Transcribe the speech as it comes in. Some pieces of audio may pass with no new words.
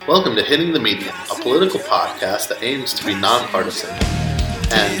Welcome to Hitting the Median, a political podcast that aims to be nonpartisan.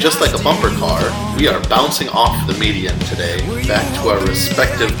 And just like a bumper car, we are bouncing off the median today back to our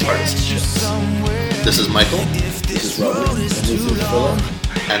respective partisanships. This is Michael. This is Robert. And this is Philip.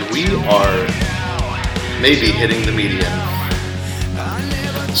 And we are maybe hitting the median.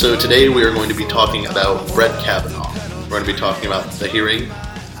 So today we are going to be talking about Brett Kavanaugh. We're going to be talking about the hearing.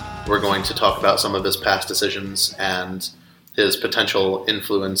 We're going to talk about some of his past decisions and his potential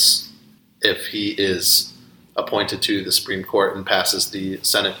influence if he is appointed to the Supreme Court and passes the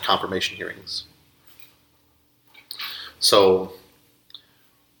Senate confirmation hearings. So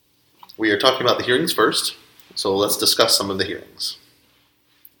we are talking about the hearings first. So let's discuss some of the hearings.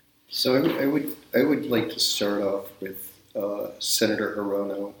 So I would like to start off with Senator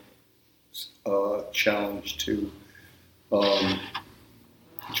Hirono's challenge to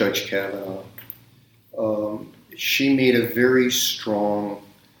Judge Kavanaugh. She made a very strong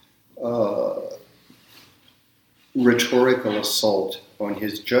rhetorical assault on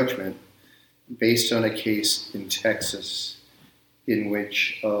his judgment based on a case in Texas in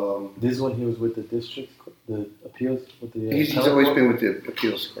which this is when he was with the district, the appeals with the. He's always been with the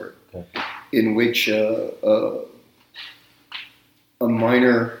appeals court, okay. In which a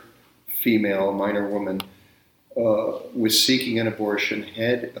minor female, a minor woman, was seeking an abortion,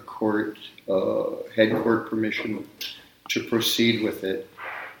 had court permission to proceed with it,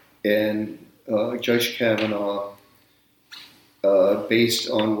 and Judge Kavanaugh, based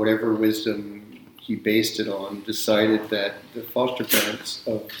on whatever wisdom he based it on, decided that the foster parents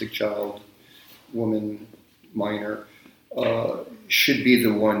of the child, woman, minor, should be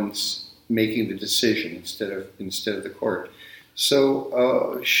the ones making the decision instead of the court.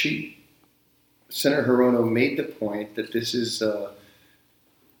 So Senator Hirono made the point that this is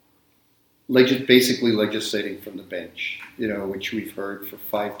basically legislating from the bench, which we've heard for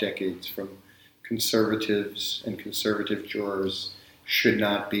 5 decades from conservatives and conservative jurors should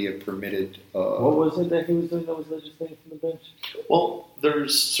not be a permitted. What was it that he was doing that was legislating from the bench? Well,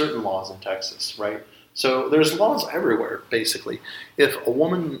 there's certain laws in Texas, right? So there's laws everywhere, basically. If a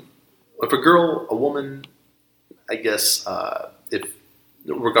woman, I guess, if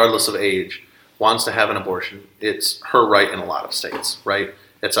regardless of age, wants to have an abortion, it's her right in a lot of states, right?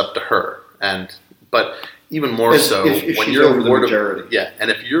 It's up to her. But even more so when you're a ward of,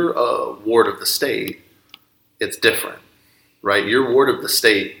 and if you're a ward of the state, it's different, right? You're ward of the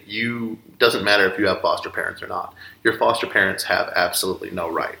state. Doesn't matter if you have foster parents or not. Your foster parents have absolutely no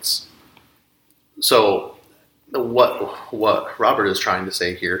rights. So what Robert is trying to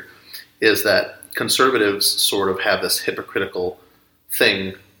say here is that conservatives sort of have this hypocritical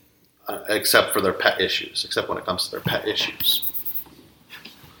thing, except for their pet issues, except when it comes to their pet issues.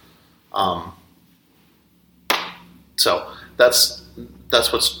 So that's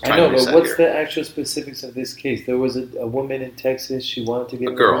what's trying to be said here. I know, but what's the actual specifics of this case? There was a woman in Texas. She wanted to get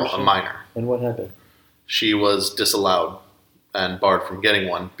a girl, abortion, a minor. And what happened? She was disallowed and barred from getting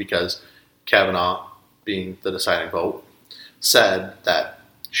one because Kavanaugh, being the deciding vote, said that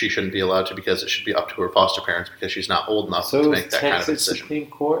she shouldn't be allowed to because it should be up to her foster parents because she's not old enough to make that kind of decision. Supreme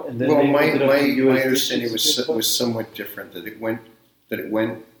Court, and then my understanding was somewhat different. That it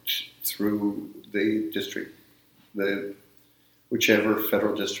went through the district, whichever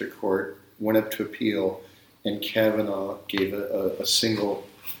federal district court went up to appeal, and Kavanaugh gave a single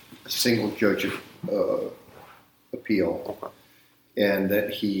judge appeal, and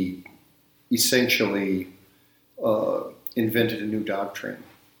that he essentially invented a new doctrine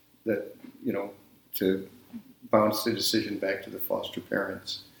that to bounce the decision back to the foster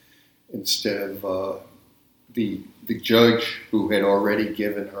parents instead of the judge who had already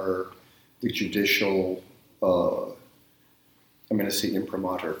given her the judicial, I'm going to say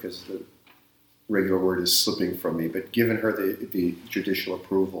imprimatur because the regular word is slipping from me, but given her the judicial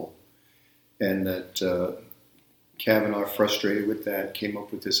approval, and that Kavanaugh, frustrated with that, came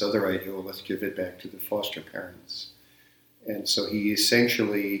up with this other idea, well, let's give it back to the foster parents. And so he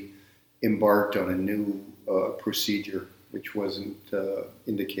essentially embarked on a new procedure which wasn't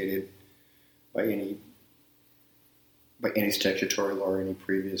indicated by any statutory law or any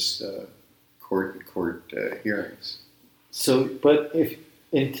previous court hearings. So, but if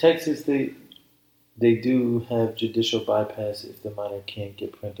in Texas they do have judicial bypass if the minor can't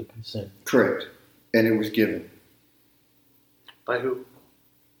get parental consent. Correct, and it was given. By who?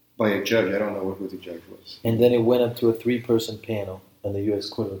 By a judge. I don't know who the judge was. And then it went up to a 3-person panel on the U.S.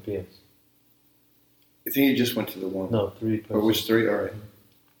 Court of Appeals. I think it just went to the one. No, 3-person. Or it was 3? All right.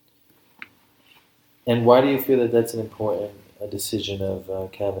 And why do you feel that that's an important decision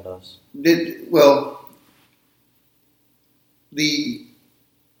of Kavanaugh's? The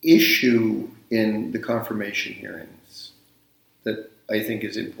issue in the confirmation hearings that I think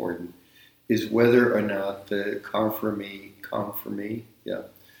is important is whether or not the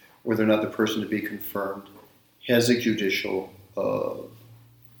whether or not the person to be confirmed has a judicial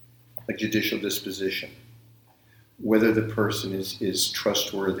disposition, whether the person is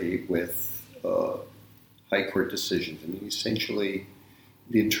trustworthy with high court decisions. I mean, essentially,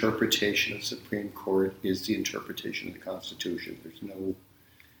 the interpretation of the Supreme Court is the interpretation of the Constitution.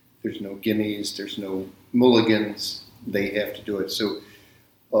 There's no gimmies, there's no mulligans. They have to do it. So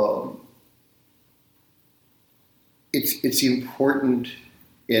it's important,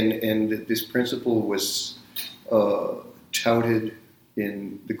 and this principle was touted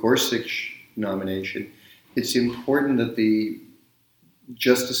in the Gorsuch nomination. It's important that the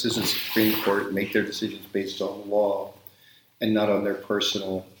justices in the Supreme Court make their decisions based on law and not on their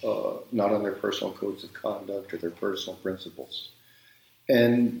personal codes of conduct or their personal principles.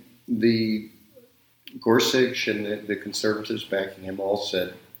 And the Gorsuch and the conservatives backing him all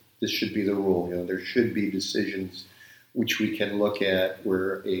said this should be the rule. You know, there should be decisions which we can look at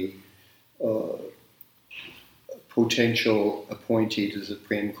where a potential appointee to the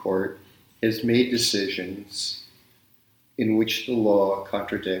Supreme Court has made decisions in which the law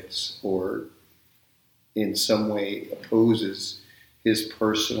contradicts or in some way opposes his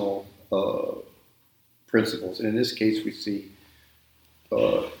personal principles. And in this case, we see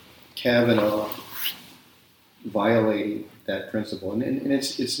Kavanaugh violating that principle. And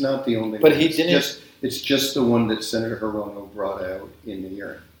it's not the only but one. He didn't. It's just the one that Senator Hirono brought out in the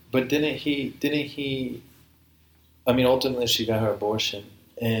hearing. But didn't he? I mean, ultimately, she got her abortion,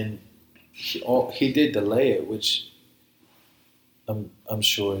 and he did delay it, which I'm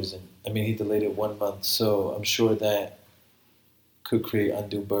sure isn't. I mean, he delayed it 1 month, so I'm sure that could create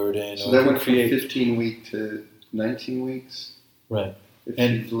undue burden. So that went from 15 weeks to 19 weeks, right? If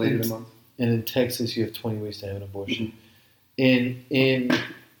she delayed it a month. And in Texas, you have 20 weeks to have an abortion. Mm-hmm.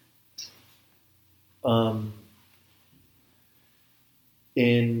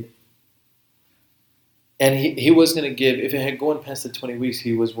 And he was going to give, if it had gone past the 20 weeks,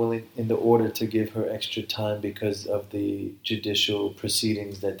 he was willing in the order to give her extra time because of the judicial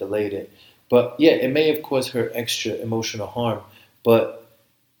proceedings that delayed it. But yeah, it may have caused her extra emotional harm, but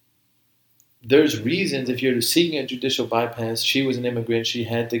there's reasons. If you're seeking a judicial bypass, she was an immigrant, she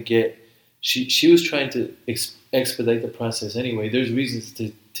had to get, she was trying to expedite the process anyway. There's reasons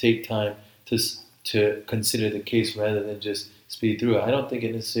to take time to consider the case rather than just speed through it. I don't think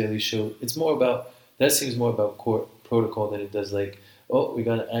it necessarily shows. It's more about, that seems more about court protocol than it does like, oh, we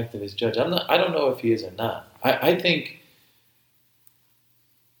got an activist judge. I don't know if he is or not. I think,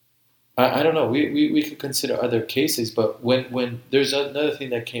 I don't know. We could consider other cases, but when there's another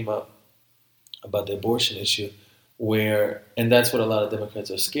thing that came up about the abortion issue, where, and that's what a lot of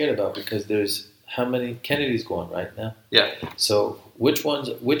Democrats are scared about because there's how many Kennedys going right now? Yeah. So which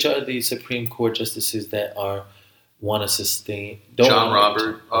are the Supreme Court justices that want to sustain? John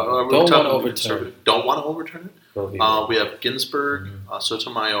Roberts. Don't want to overturn it. Don't want to overturn it. We have Ginsburg,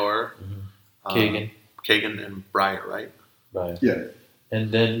 Sotomayor, Kagan, and Breyer, right? Right. Yeah.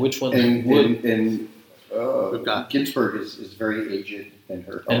 And then which ones would? We've got Ginsburg is very aged, and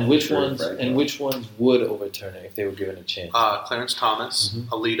her. And which ones would overturn it if they were given a chance? Clarence Thomas,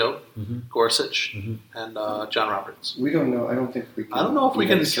 Alito, Gorsuch, and John Roberts. We don't know. I don't think we can. I don't know if we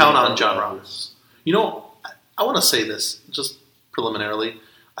can count on John Roberts. You know, I want to say this just preliminarily.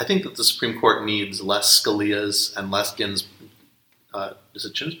 I think that the Supreme Court needs less Scalias and less Ginsburg. Is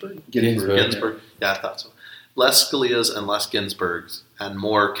it Ginsburg? Ginsburg. Yeah, I thought so. Less Scalias and less Ginsburgs, and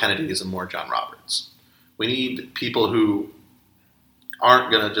more Kennedys and more John Roberts. We need people who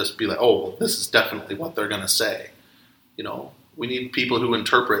aren't going to just be like, oh, well, this is definitely what they're going to say. You know, we need people who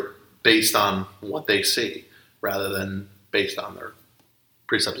interpret based on what they see rather than based on their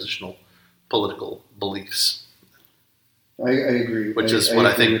presuppositional political beliefs. I agree. Which is what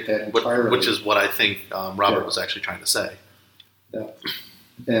I think Robert was actually trying to say. Yeah.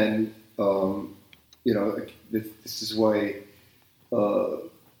 And, you know, this is why,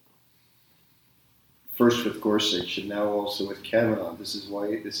 first with Gorsuch and now also with Kavanaugh, this is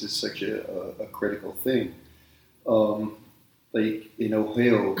why this is such a critical thing. Like in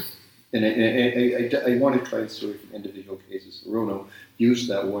Ohio, and I want to try to sort of individual cases. Hirono used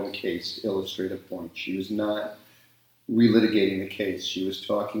that one case to illustrate a point. She was not relitigating the case. She was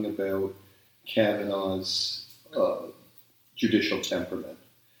talking about Kavanaugh's judicial temperament.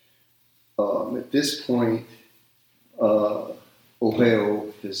 At this point,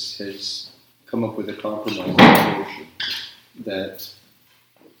 Ohio has come up with a compromise solution that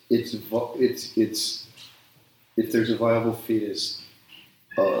it's if there's a viable fetus,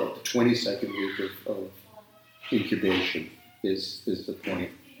 22nd week of incubation is the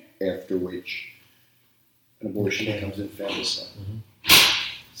point after which an abortion becomes infanticide.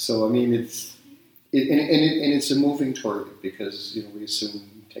 So I mean, it's a moving target because we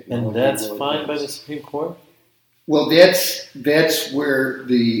assume technology. And that's fine by the Supreme Court. Well, that's where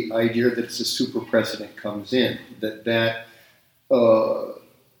the idea that it's a super precedent comes in.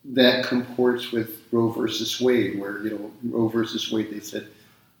 That comports with Roe versus Wade, where Roe versus Wade, they said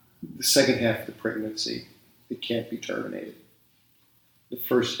the second half of the pregnancy it can't be terminated. The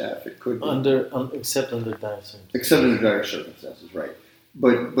first half it could be. Except under dire circumstances. Except under dire circumstances, right?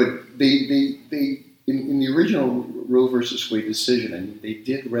 But they in the original Roe versus Wade decision, I mean, they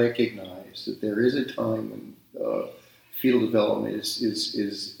did recognize that there is a time when fetal development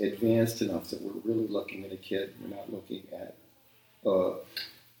is advanced enough that we're really looking at a kid. We're not looking at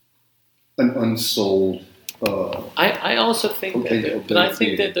an unsold. I also think but I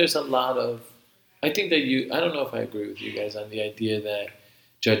think that there's a lot of. I think that I don't know if I agree with you guys on the idea that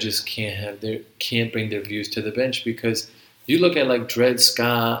judges can't bring their views to the bench, because you look at like Dred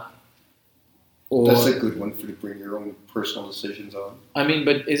Scott. That's a good one to bring your own personal decisions on. I mean,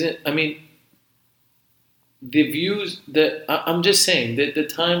 but the views that I'm just saying that the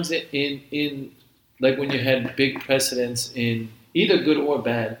times in like when you had big precedents in either good or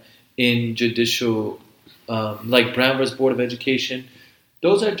bad in judicial, like Brown versus Board of Education,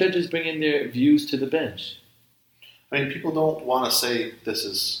 those are judges bringing their views to the bench. I mean, people don't want to say this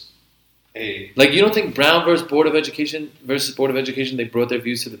is like, you don't think Brown versus Board of Education they brought their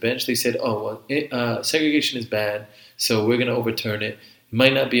views to the bench? They said, "Oh, well, segregation is bad, so we're going to overturn it. There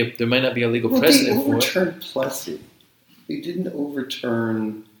might not be a legal precedent for it." They overturned Plessy. They didn't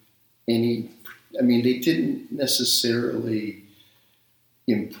overturn any. I mean, they didn't necessarily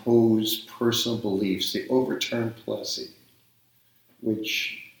impose personal beliefs. They overturned Plessy,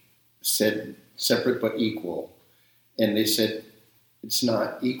 which said separate but equal, and they said it's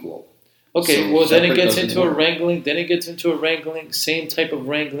not equal. Okay, so well then it gets into a wrangling. Then it gets into a wrangling, same type of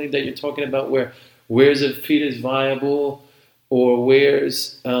wrangling that you're talking about, where's a fetus viable, or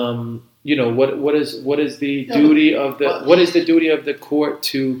where's what is the duty of the court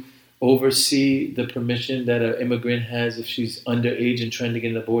to oversee the permission that an immigrant has if she's underage and trying to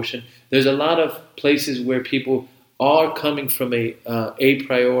get an abortion? There's a lot of places where people are coming from a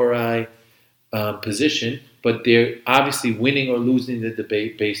priori position, but they're obviously winning or losing the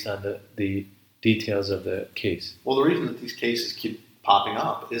debate based on the details of the case. Well, the reason that these cases keep popping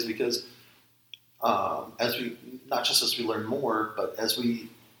up is because as we learn more, but as we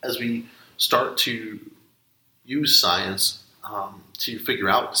start to use science to figure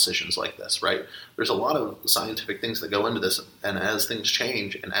out decisions like this, right? There's a lot of scientific things that go into this, and as things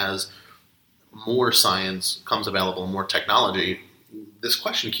change and as more science comes available, more technology, this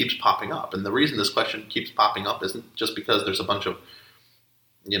question keeps popping up. And the reason this question keeps popping up isn't just because there's a bunch of,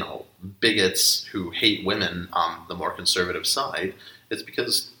 bigots who hate women on the more conservative side. It's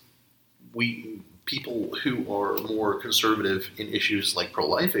because people who are more conservative in issues like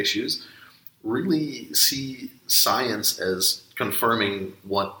pro-life issues really see science as confirming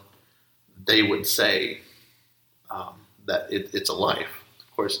what they would say, that it's a life.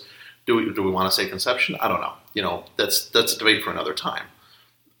 Of course, do we want to say conception? I don't know. That's a debate for another time.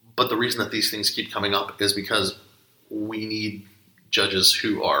 But the reason that these things keep coming up is because we need judges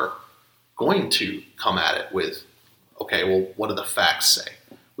who are going to come at it with, okay, well, what do the facts say?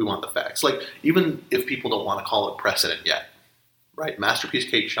 We want the facts. Like, even if people don't want to call it precedent yet, right? Masterpiece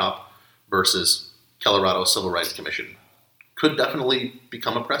Cake Shop versus Colorado Civil Rights Commission could definitely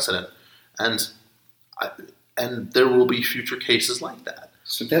become a precedent, and there will be future cases like that.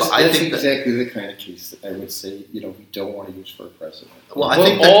 So that's exactly the kind of case that I would say, we don't want to use for a precedent. Well, I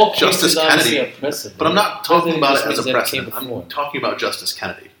think that all Justice Kennedy, are precedent. But I'm not talking about it as a precedent. I'm talking about Justice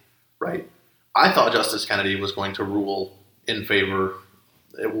Kennedy, right? I thought Justice Kennedy was going to rule in favor.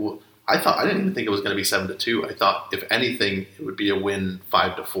 I didn't even think it was going to be 7-2. I thought, if anything, it would be a win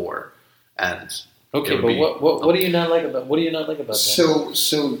 5-4. And okay, but what do you not like about that?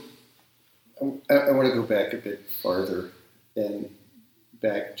 So I want to go back a bit farther and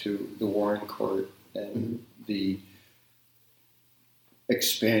back to the Warren Court and the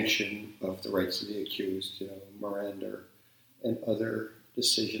expansion of the rights of the accused, Miranda and other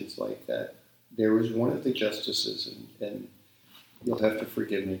decisions like that. There was one of the justices, and you'll have to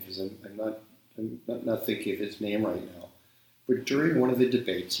forgive me because I'm not thinking of his name right now, but during one of the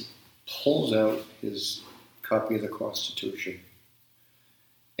debates, he pulls out his copy of the Constitution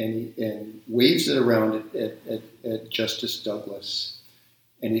and waves it around at Justice Douglas.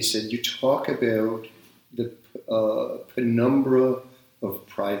 And he said, you talk about the penumbra of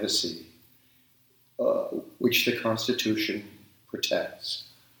privacy, which the Constitution protects.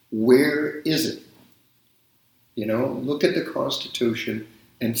 Where is it? Look at the Constitution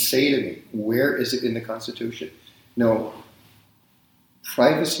and say to me, where is it in the Constitution? No,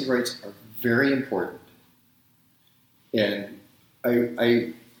 privacy rights are very important. And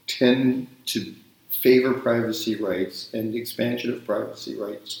I tend to favor privacy rights and the expansion of privacy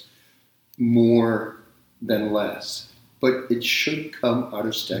rights more than less. But it should come out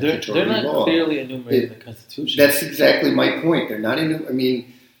of statutory law. They're not clearly enumerated in the Constitution. That's exactly my point. They're not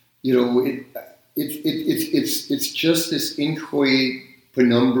it's just this inchoate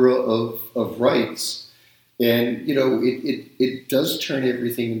penumbra of rights. And, it does turn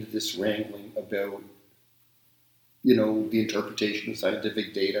everything into this wrangling about, the interpretation of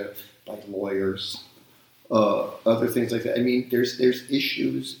scientific data by lawyers, other things like that. There's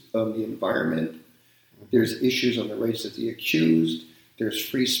issues on the environment. There's issues on the rights of the accused. There's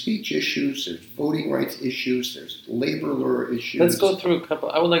free speech issues. There's voting rights issues. There's labor law issues. Let's go through a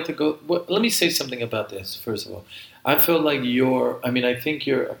couple. I would like to go. Let me say something about this, first of all. I feel like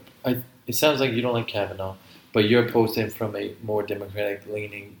it sounds like you don't like Kavanaugh, but you're opposed to him from a more Democratic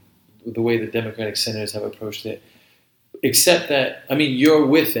leaning, the way the Democratic senators have approached it. Except that, you're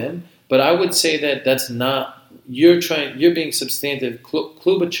with him, but I would say that that's not, you're being substantive.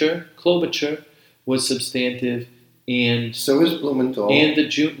 Klobuchar was substantive, and so is Blumenthal. And the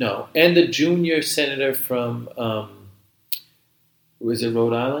junior senator from, was it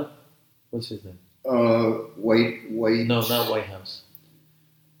Rhode Island? What's his name? White. No, not White House.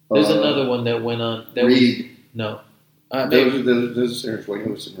 There's another one that went on. Reed. No. Those senators, White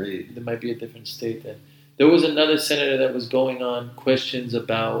House and Reed. There might be a different state then. There was another senator that was going on questions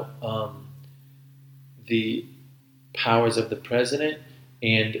about the powers of the president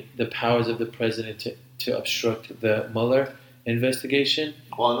and the powers of the president to obstruct the Mueller investigation.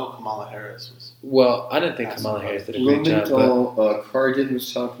 Well, I know Kamala Harris was. Well, I didn't think Kamala Harris did a great job. Cardin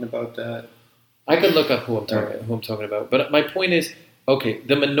was talking about that. I could look up who I'm talking about. But my point is, okay,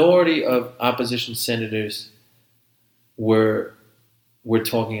 the minority of opposition senators were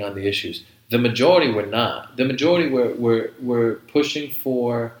talking on the issues. The majority were not. The majority were pushing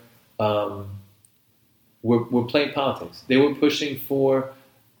for. Were playing politics. They were pushing for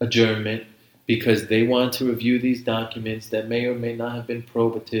adjournment because they wanted to review these documents that may or may not have been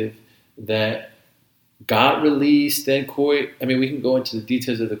probative, that got released. Then Cory. We can go into the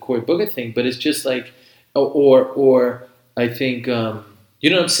details of the Cory Booker thing, but it's just like, or I think you know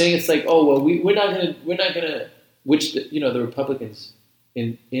what I'm saying. It's like, oh well, we're not gonna. Which the Republicans.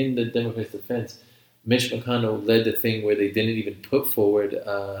 In the Democrats' defense, Mitch McConnell led the thing where they didn't even put forward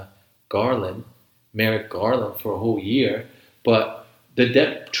Merrick Garland, for a whole year. But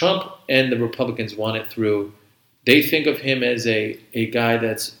Trump and the Republicans want it through. They think of him as a guy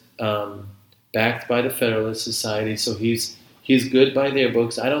that's backed by the Federalist Society, so he's good by their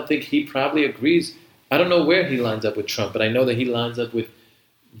books. I don't think he probably agrees. I don't know where he lines up with Trump, but I know that he lines up with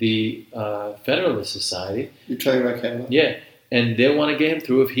the Federalist Society. You're talking about Kavanaugh? Yeah. And they'll want to get him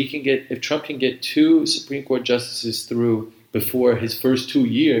through. If Trump can get 2 Supreme Court justices through before his first 2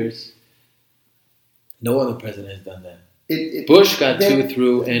 years, no other president has done that. Bush got 2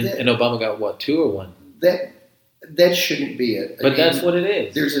 through, and Obama got what, 2 or 1? That shouldn't be it. But that's what it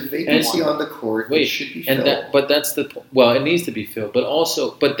is. There's a vacancy on the court. It should be filled. But that's the it needs to be filled. But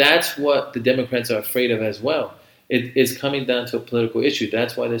that's what the Democrats are afraid of as well. It's coming down to a political issue.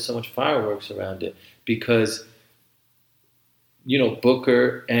 That's why there's so much fireworks around it, because.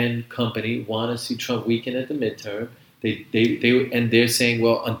 Booker and company want to see Trump weaken at the midterm. They're saying,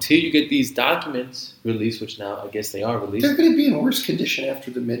 well, until you get these documents released, which now I guess they are released, they're going to be in worse condition after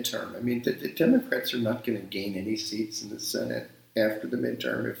the midterm. The Democrats are not going to gain any seats in the Senate after the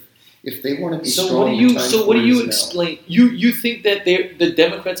midterm if they want to be strong. What do you explain? You think that the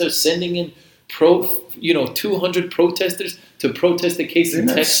Democrats are sending in 200 protesters to protest the case in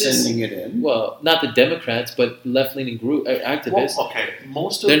Texas? They're not sending it in. Well, not the Democrats, but left-leaning group activists. Well, okay,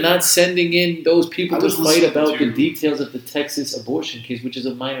 they're not sending in those people to fight about the details of the Texas abortion case, which is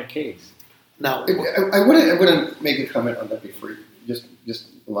a minor case. Now, I want to make a comment on that before you just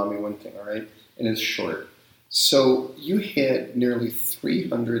allow me one thing, all right? And it's short. So you had nearly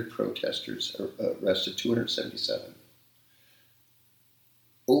 300 protesters arrested, 277.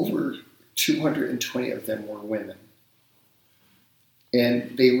 Over 220 of them were women.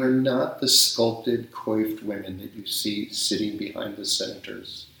 And they were not the sculpted, coiffed women that you see sitting behind the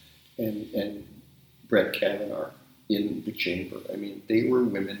senators and Brett Kavanaugh in the chamber. They were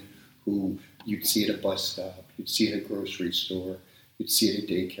women who you'd see at a bus stop, you'd see at a grocery store, you'd see at a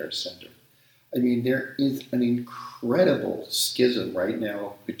daycare center. I mean, there is an incredible schism right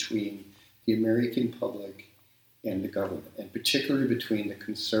now between the American public and the government, and particularly between the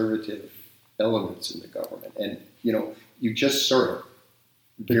conservative elements in the government. And, you just saw it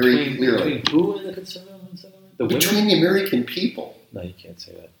very clearly. Between who in the conservative elements? Between the American people. No, you can't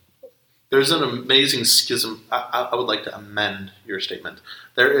say that. There's an amazing schism. I would like to amend your statement.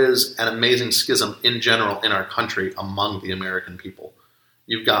 There is an amazing schism in general in our country among the American people.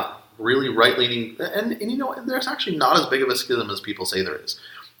 You've got really right-leaning, and there's actually not as big of a schism as people say there is.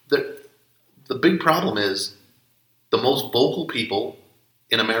 The big problem is the most vocal people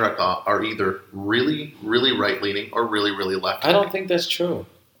in America are either really, really right-leaning or really, really left-leaning. I don't think that's true.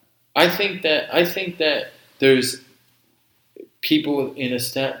 I think that there's people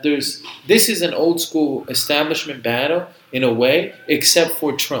this is an old school establishment battle in a way, except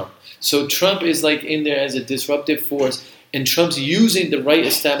for Trump. So Trump is like in there as a disruptive force, and Trump's using the right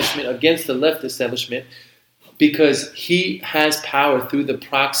establishment against the left establishment because he has power through the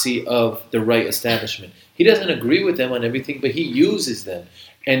proxy of the right establishment. He doesn't agree with them on everything, but he uses them.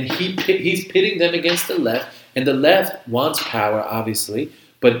 And he's pitting them against the left, and the left wants power, obviously,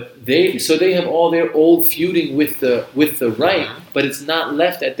 but they have all their old feuding with the right, but it's not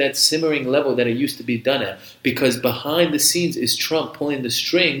left at that simmering level that it used to be done at, because behind the scenes is Trump pulling the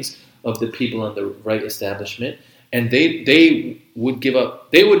strings of the people on the right establishment, and they would give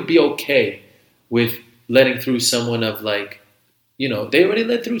up. They would be okay with letting through someone of they already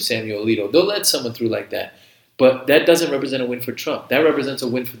let through Samuel Alito. They'll let someone through like that. But that doesn't represent a win for Trump. That represents a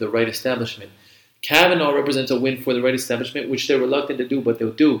win for the right establishment. Kavanaugh represents a win for the right establishment, which they're reluctant to do, but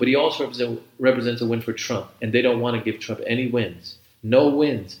they'll do. But he also represents a win for Trump, and they don't want to give Trump any wins. No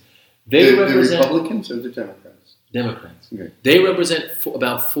wins. The Republicans or the Democrats? Democrats. Okay. They represent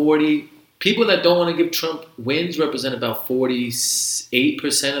about 40... People that don't want to give Trump wins represent about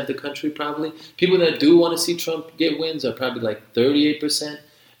 48% of the country, probably. People that do want to see Trump get wins are probably like 38%.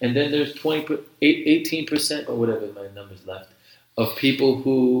 And then there's 18%, or whatever my number's left, of people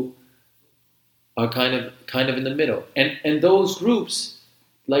who are kind of in the middle. And those groups,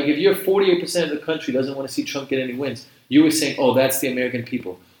 like if you're 48% of the country doesn't want to see Trump get any wins, you were saying, oh, that's the American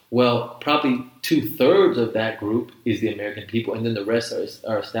people. Well, probably 2/3 of that group is the American people, and then the rest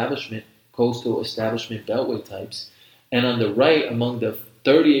are establishment, coastal establishment, beltway types. And on the right, among the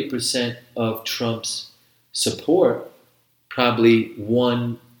 38% of Trump's support, probably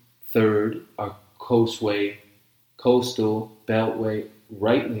 1/3 are coastal, beltway,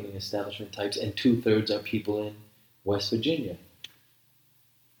 right-leaning establishment types, and 2/3 are people in West Virginia.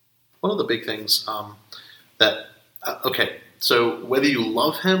 One of the big things so whether you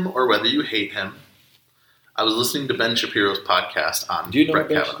love him or whether you hate him, I was listening to Ben Shapiro's podcast on Do you know Brett what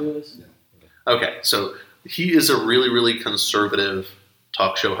Ben Kavanaugh. Shapiro is? Okay, so he is a really, really conservative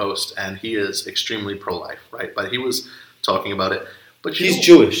talk show host, and he is extremely pro-life, right? But he was talking about it. But he's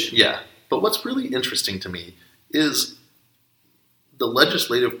Jewish. Yeah. But what's really interesting to me is the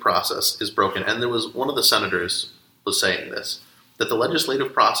legislative process is broken. And there was one of the senators was saying this, that the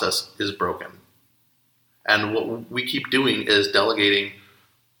legislative process is broken. And what we keep doing is delegating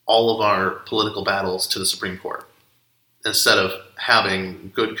all of our political battles to the Supreme Court instead of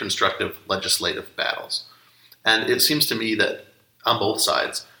having good, constructive legislative battles. And it seems to me that on both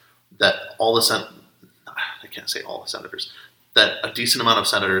sides, that I can't say all the senators, that a decent amount of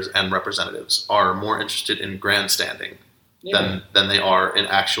senators and representatives are more interested in grandstanding than they are in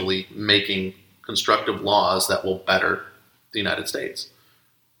actually making constructive laws that will better the United States.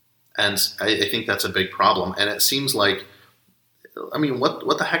 And I think that's a big problem. And it seems like,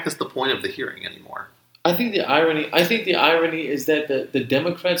 what the heck is the point of the hearing anymore? I think the irony is that the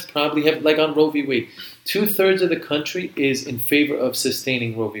Democrats probably have, like on Roe v. Wade, 2/3 of the country is in favor of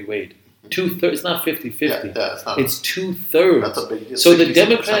sustaining Roe v. Wade. 2/3, it's not 50-50. It's 2/3. That's a big deal. So the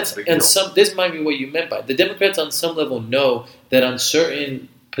Democrats, and this might be what you meant by the Democrats on some level know that on certain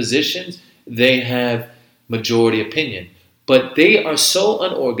positions they have majority opinion. But they are so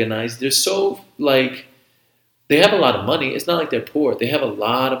unorganized. They're so they have a lot of money. It's not like they're poor. They have a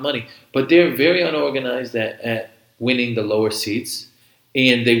lot of money. But they're very unorganized at winning the lower seats.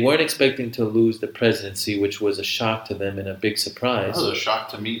 And they weren't expecting to lose the presidency, which was a shock to them and a big surprise. That was a shock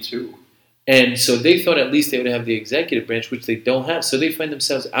to me, too. And so they thought at least they would have the executive branch, which they don't have. So they find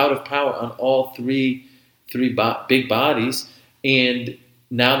themselves out of power on all three big bodies. And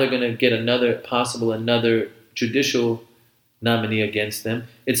now they're going to get another judicial nominee against them.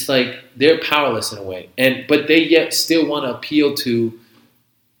 It's like they're powerless in a way. But they yet still want to appeal to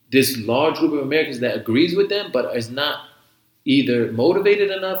this large group of Americans that agrees with them, but is not either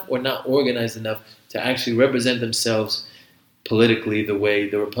motivated enough or not organized enough to actually represent themselves politically the way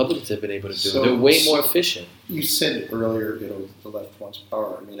the Republicans have been able to do it. So- They're way more efficient. You said earlier, the left wants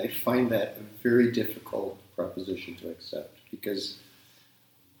power. I mean, I find that a very difficult proposition to accept because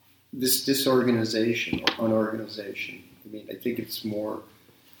this disorganization or unorganization, I mean, I think it's more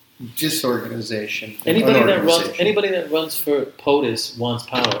disorganization than unorganization. Anybody that runs for POTUS wants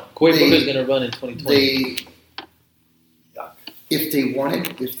power. Cory Booker's going to run in 2020. If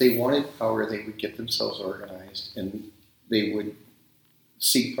they wanted power, they would get themselves organized and they would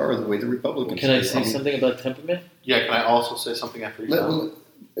seek power the way the Republicans Can I do. say something about temperament? Yeah, can I also say something after you?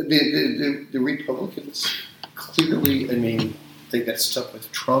 The Republicans clearly, I mean, they got stuck with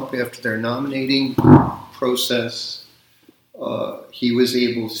Trump after their nominating process. He was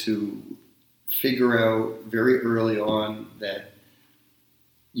able to figure out very early on that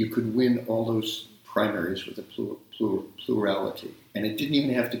you could win all those primaries with a plurality. And it didn't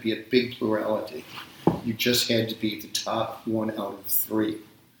even have to be a big plurality. You just had to be the top one out of three.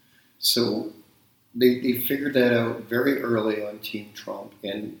 So they figured that out very early on Team Trump,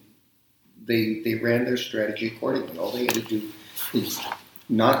 and they ran their strategy accordingly. All they had to do is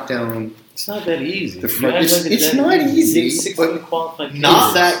knock down. It's not that easy. It's not easy, but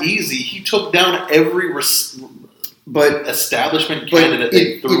not that easy. He took down every establishment candidate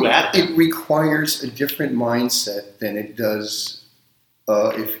they threw at him. It requires a different mindset than it does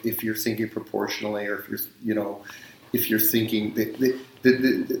if you're thinking proportionally, or if you're thinking the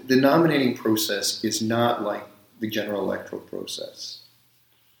nominating process is not like the general electoral process.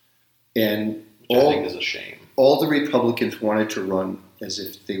 And Which I think is a shame. All the Republicans wanted to run as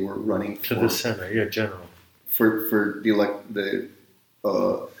if they were running for the Senate, general. For the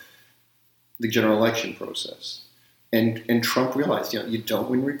general election process. And Trump realized, you don't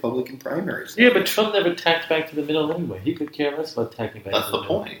win Republican primaries. Yeah, but Trump never tacked back to the middle anyway. He could care less about tacking back. That's to the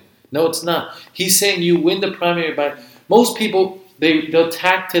middle. point. No, it's not. He's saying you win the primary by most people. They'll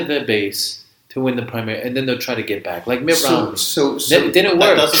tack to the base to win the primary, and then they'll try to get back. Like Mitt Romney. So it didn't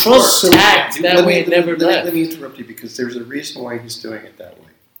work. Trump tacked that way and never left. Let me interrupt you because there's a reason why he's doing it that way.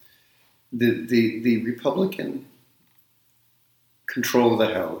 The Republican control of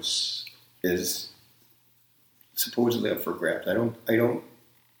the House is supposedly up for grabs. I don't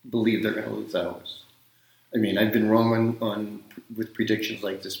believe they're going to lose the House. I mean, I've been wrong on with predictions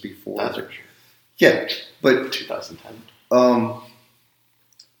like this before. That's for sure. Yeah, but 2010.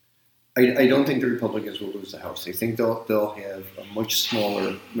 I don't think the Republicans will lose the House. I think they'll have a much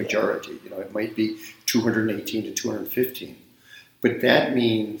smaller majority. It might be 218 to 215, but that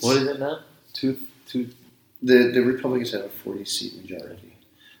means what is it now? The Republicans have a 40-seat majority.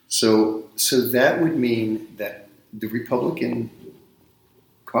 So that would mean that the Republican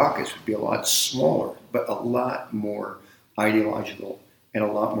caucus would be a lot smaller, but a lot more ideological and a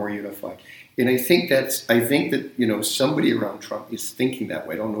lot more unified. And I think that somebody around Trump is thinking that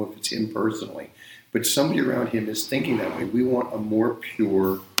way. I don't know if it's him personally, but somebody around him is thinking that way. We want a more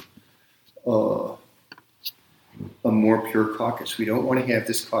pure caucus. We don't want to have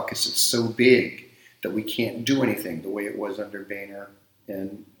this caucus that's so big that we can't do anything the way it was under Boehner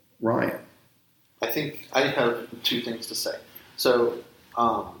and Ryan. I think I have two things to say. So,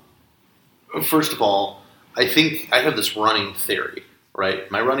 first of all, I think I have this running theory, right?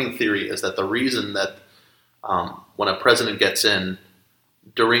 My running theory is that the reason that when a president gets in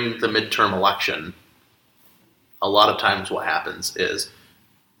during the midterm election, a lot of times what happens is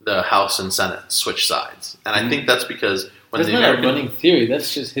the House and Senate switch sides. And I think that's because when that's not a running theory,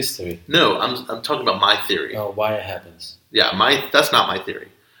 that's just history. No, I'm talking about my theory. Oh, why it happens. Yeah, that's not my theory.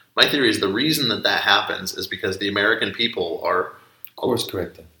 My theory is the reason that happens is because the American people are course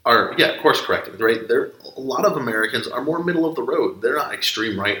correcting. Course correcting. Right? A lot of Americans are more middle of the road. They're not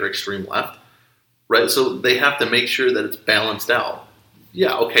extreme right or extreme left. Right? So they have to make sure that it's balanced out.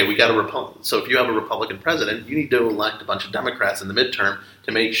 Yeah, okay, we got a Republican. So if you have a Republican president, you need to elect a bunch of Democrats in the midterm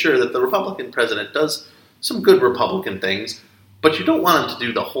to make sure that the Republican president does some good Republican things, but you don't want him to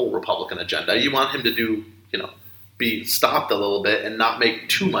do the whole Republican agenda. You want him to do, be stopped a little bit and not make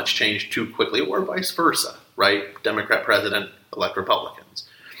too much change too quickly, or vice versa, right? Democrat president, elect Republicans.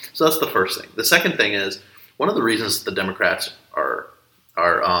 So that's the first thing. The second thing is, one of the reasons the Democrats are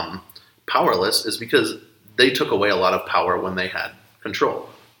powerless is because they took away a lot of power when they had control.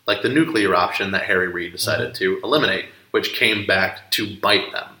 Like the nuclear option that Harry Reid decided to eliminate, which came back to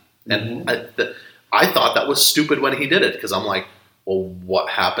bite them. And I thought that was stupid when he did it, because I'm like, well, what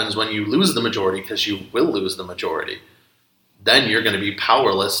happens when you lose the majority? Because you will lose the majority. Then you're going to be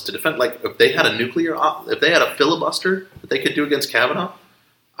powerless to defend. Like if they had if they had a filibuster that they could do against Kavanaugh,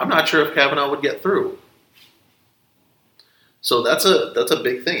 I'm not sure if Kavanaugh would get through. So that's a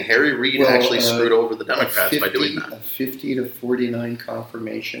big thing. Harry Reid actually screwed over the Democrats by doing that. A 50 to 49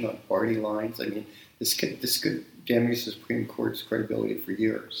 confirmation on party lines. I mean, this could damage the Supreme Court's credibility for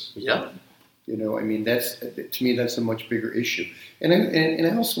years. Yeah. You know, I mean, to me, that's a much bigger issue. And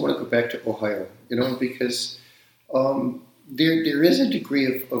I also want to go back to Ohio, you know, because there is a degree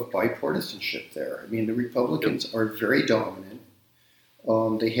of bipartisanship there. I mean, the Republicans are very dominant.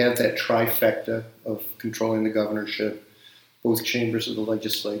 They have that trifecta of controlling the governorship, both chambers of the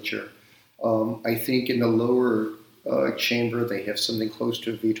legislature. I think in the lower chamber, they have something close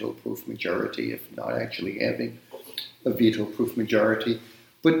to a veto-proof majority, if not actually having a veto-proof majority.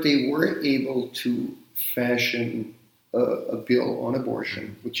 But they were able to fashion a bill on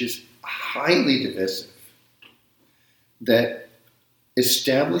abortion, which is highly divisive, that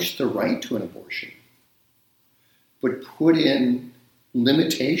established the right to an abortion, but put in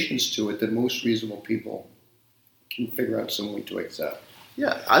limitations to it that most reasonable people can figure out some way to accept.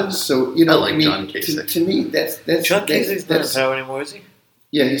 Yeah, John Kasich. To me, that's John Kasich's not in power anymore, is he?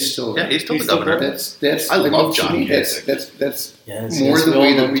 Yeah, he's still the governor. I love John Kasich. That's yes, more the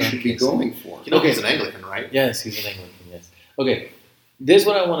way that we John should be Kasich. going for. You know, he's an Anglican, right? Yes, he's an Anglican, yes. Okay, there's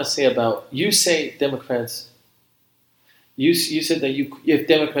what I want to say about, you say Democrats, you said that if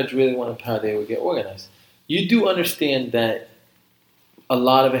Democrats really wanted power, they would get organized. You do understand that a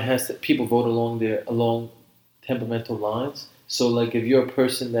lot of it has to, people vote along temperamental lines. So like if you're a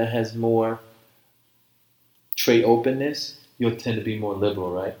person that has more trade openness, you'll tend to be more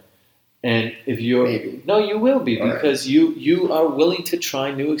liberal, right? And if you're Maybe. No, you will be, All because you are willing to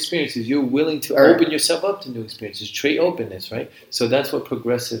try new experiences. You're willing to All right. open yourself up to new experiences. Trade openness, right? So that's what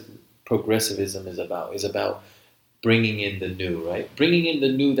progressivism is about bringing in the new, right? Bringing in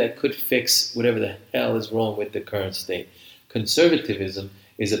the new that could fix whatever the hell is wrong with the current state. Conservatism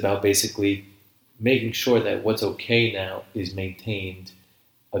is about basically making sure that what's okay now is maintained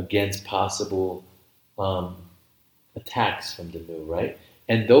against possible attacks from the new, right?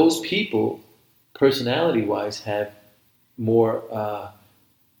 And those people, personality-wise, have more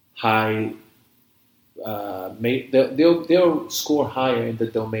high. They'll score higher in the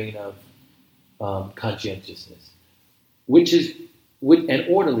domain of conscientiousness, and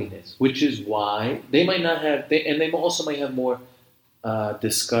orderliness, which is why they might not have. And they also might have more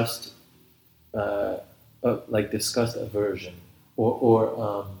disgust aversion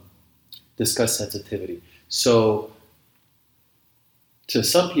or disgust sensitivity. So to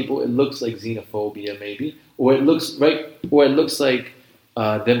some people, it looks like xenophobia, maybe, or it looks like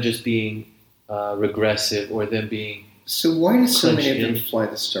them just being regressive, or them being. So why do so many of them fly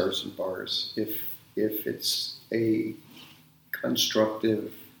the stars and bars if it's a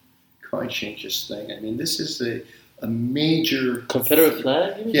constructive, conscientious thing? I mean, this is a major Confederate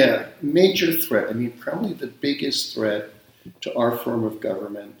flag? Yeah, major threat. I mean, probably the biggest threat to our form of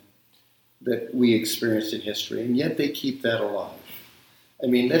government that we experienced in history, and yet they keep that alive. I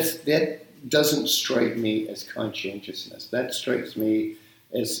mean, that doesn't strike me as conscientiousness. That strikes me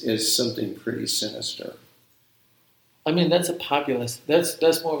as something pretty sinister. I mean, that's a populist.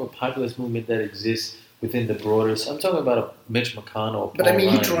 That's more of a populist movement that exists within the broader. I'm talking about a Mitch McConnell. But I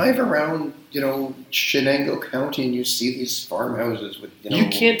mean, you drive around, Shenango County, and you see these farmhouses with, You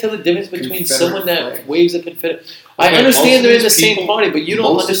can't tell the difference between Confederate someone that flags. waves a Confederate. I understand they're in the same party, but you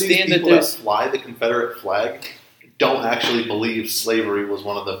don't understand that there's. That fly the Confederate flag don't actually believe slavery was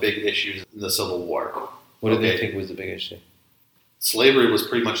one of the big issues in the Civil War. What do they think was the big issue? Slavery was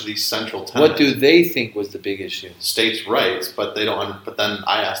pretty much the central tenet. What do they think was the big issue? States' rights, but they don't. But then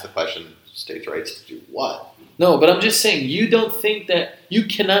I asked the question: states' rights to do what? No, but I'm just saying, you don't think that you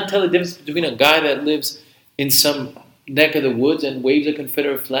cannot tell the difference between a guy that lives in some neck of the woods and waves a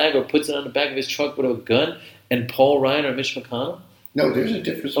Confederate flag or puts it on the back of his truck with a gun and Paul Ryan or Mitch McConnell? No, there's a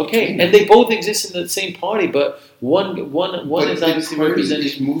difference. Okay, between and them. they both exist in the same party, but one But is the obviously party representing.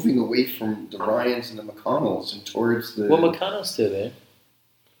 is moving away from the Ryans and the McConnells and towards the. Well, McConnell's still there.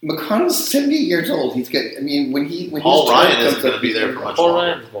 McConnell's 70 years old. He's got. I mean, when Paul his Ryan term isn't comes going up, to be he's there gonna for go. much Paul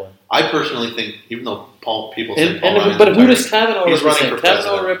longer. Ryan's going. I personally think, even though people say Paul Ryan, But who does Kavanaugh he's running represent? for Kavanaugh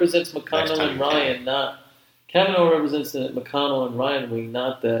president represents next McConnell time and he can. Ryan, not Kavanaugh represents the McConnell and Ryan wing,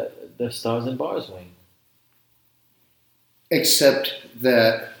 not the Stars and Bars wing. Except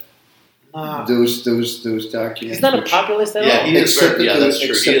that those documents. He's not a populist at Yeah, all. he is very, that's true.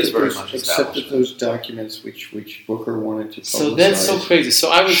 He except is that very those- much Except established. that those documents, which Booker wanted to publicize, So that's so crazy. So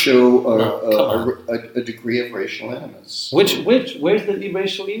I was show No, a degree of racial animus. Where's the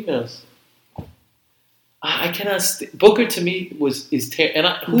racial emails? I cannot. Booker to me is and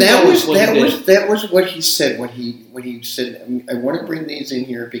who knows what he did. That was what he said when he said, I want to bring these in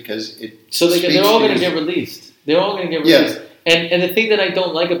here because it. So they're all going to get released. They're all going to get released. And the thing that I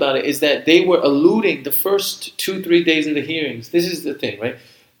don't like about it is that they were alluding the first 2-3 days of the hearings. This is the thing, right?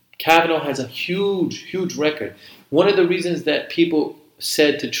 Kavanaugh has a huge record. One of the reasons that people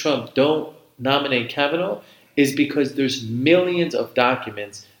said to Trump, don't nominate Kavanaugh, is because there's millions of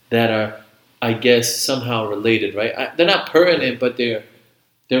documents that are, I guess, somehow related, right? They're not pertinent, but they're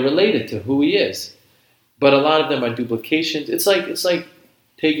related to who he is. But a lot of them are duplications. It's like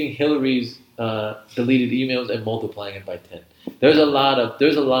taking Hillary's deleted emails and multiplying it by 10. There's a lot of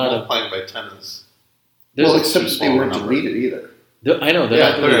multiplying by 10 is except they weren't deleted either. I know they're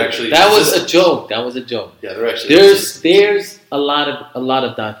not deleted. Actually that was a joke. Yeah, they're actually there's a lot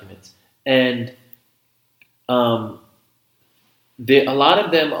of documents, and a lot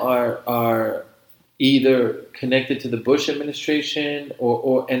of them are either connected to the Bush administration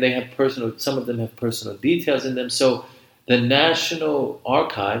and they have some of them have personal details in them. So the National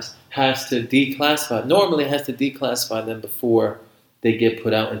Archives normally has to declassify them before they get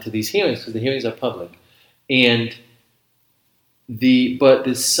put out into these hearings, because the hearings are public. And but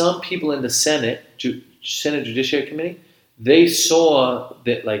there's some people in the Senate Judiciary Committee, they saw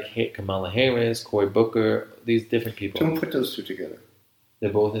that, like Kamala Harris, Cory Booker, these different people. Don't put those two together.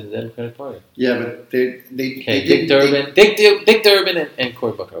 They're both in the Democratic Party. Yeah, but Dick Durbin and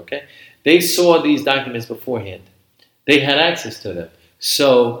Cory Booker. Okay, they saw these documents beforehand. They had access to them.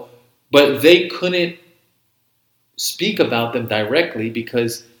 So, but they couldn't speak about them directly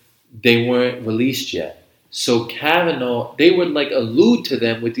because they weren't released yet. So Kavanaugh, they would allude to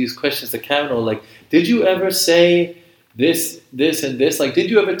them with these questions to Kavanaugh, did you ever say this, and this? Did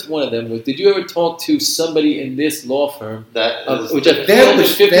you ever, one of them was, did you ever talk to somebody in this law firm, which a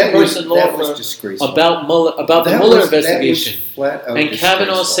 250-person law firm, about the Mueller investigation? And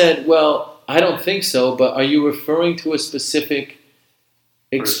Kavanaugh said, well, I don't think so, but are you referring to a specific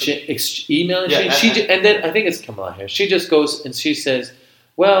email exchange? And then I think it's Kamala Harris. She just goes and she says,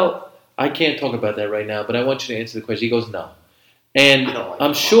 well, I can't talk about that right now, but I want you to answer the question. He goes, no. And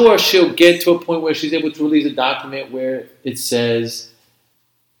I'm sure she'll get to a point where she's able to release a document where it says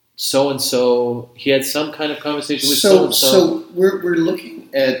so-and-so, he had some kind of conversation with so-and-so. So we're looking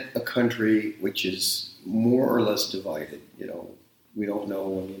at a country which is more or less divided. We don't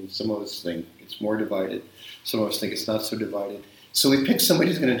know. I mean, some of us think it's more divided. Some of us think it's not so divided. So we pick somebody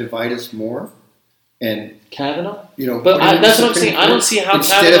who's going to divide us more. And Kavanaugh? But that's what I'm saying. I don't see how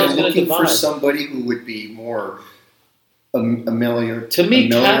Kavanaugh's going to divide. Instead of looking for somebody who would be more ameliorative. To me,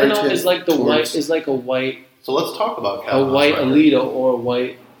 Kavanaugh is like a white. So let's talk about Kavanaugh. A white Alito or a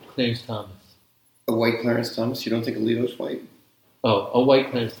white Clarence Thomas. A white Clarence Thomas? You don't think Alito's white? Oh, a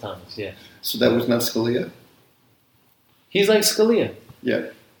white Clarence Thomas, yeah. So that was not Scalia? He's like Scalia.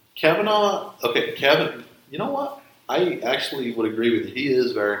 Yeah. Kavanaugh, you know what? I actually would agree with you. He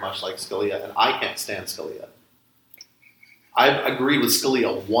is very much like Scalia, and I can't stand Scalia. I've agreed with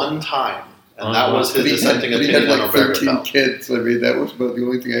Scalia one time, and that was his dissenting opinion on Obergefell. He had 13 kids. I mean, that was about the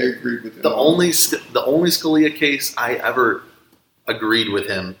only thing I agreed with him. The only Scalia case I ever agreed with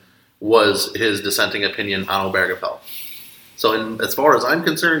him was his dissenting opinion on Obergefell. So as far as I'm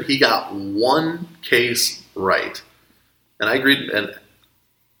concerned, he got one case right. And I agreed, and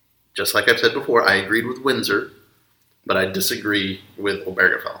just like I've said before, I agreed with Windsor, but I disagree with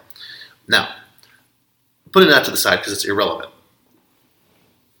Obergefell. Now, putting that to the side because it's irrelevant.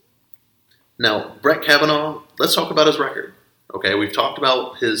 Now, Brett Kavanaugh, let's talk about his record. Okay, we've talked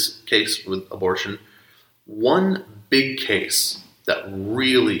about his case with abortion. One big case that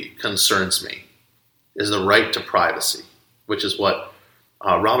really concerns me is the right to privacy, which is what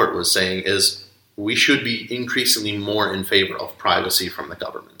Robert was saying, is we should be increasingly more in favor of privacy from the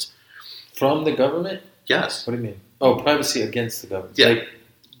government. From the government? Yes. What do you mean? Oh, privacy against the government. Yeah.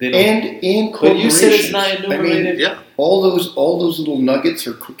 And but you said it's not enumerated. I mean, yeah. All those little nuggets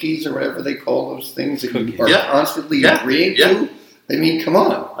or cookies or whatever they call those things that you are constantly agreeing to. I mean, come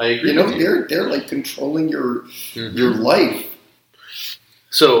on. I agree. They're like controlling your life.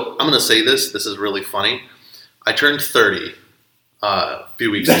 So I'm going to say this. This is really funny. I turned 30 a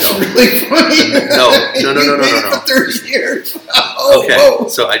few weeks ago. That's really funny. No. For 30 years.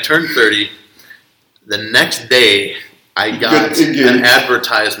 So I turned 30. The next day, I got an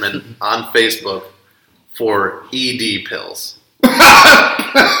advertisement on Facebook for ED pills.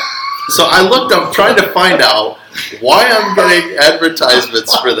 So I looked up trying to find out why I'm getting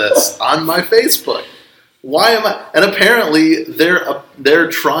advertisements for this on my Facebook. Why am I? And apparently they're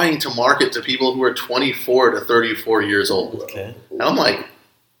trying to market to people who are 24 to 34 years old. Okay. And I'm like,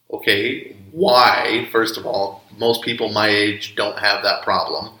 okay, why? First of all, most people my age don't have that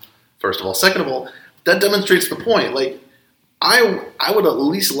problem. First of all. Second of all, that demonstrates the point. Like, I would at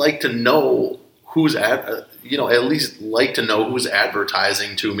least like to know who's at least like to know who's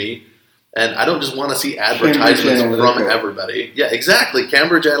advertising to me. And I don't just want to see advertisements from everybody. Yeah, exactly.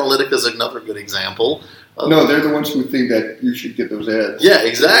 Cambridge Analytica is another good example. No, they're the ones who think that you should get those ads. Yeah,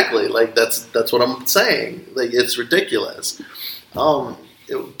 exactly. Like that's what I'm saying. Like it's ridiculous. But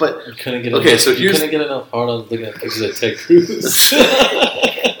you couldn't get okay, so here's couldn't get enough hard on looking at pictures of Ted Cruz.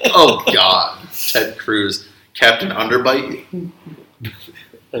 Oh God, Ted Cruz, Captain Underbite.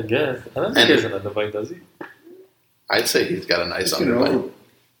 I guess I don't think he has an underbite, does he? I'd say he's got a nice underbite.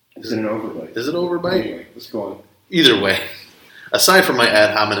 Is it an overbite? Is it overbite? Anyway, let's go on. Either way, aside from my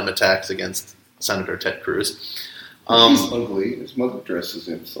ad hominem attacks against Senator Ted Cruz, he's ugly. His mother dresses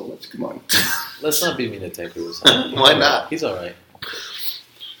him, so come on. Let's not be mean to Ted Cruz. Why not? He's all right.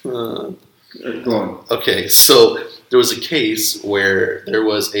 Go on. Okay, so there was a case where there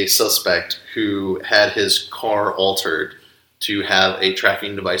was a suspect who had his car altered to have a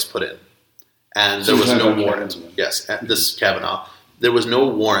tracking device put in, and there was no warrant. Yes, this Kavanaugh. There was no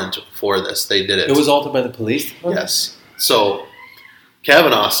warrant for this. They did it. It was altered by the police? Yes. So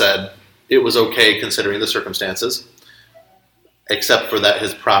Kavanaugh said it was okay considering the circumstances, except for that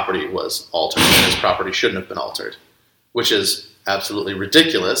his property was altered. And his property shouldn't have been altered, which is absolutely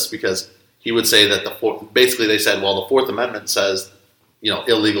ridiculous because he would say that basically they said, well, the Fourth Amendment says,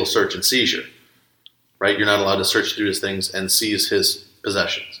 illegal search and seizure, right? You're not allowed to search through his things and seize his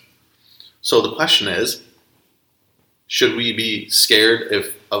possessions. So the question is, should we be scared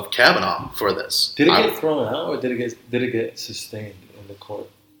of Kavanaugh for this? Did it get thrown out, or did it get sustained in the court?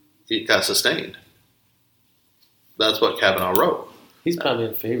 It got sustained. That's what Kavanaugh wrote. He's probably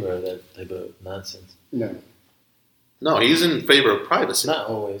in favor of that type of nonsense. No, he's in favor of privacy. Not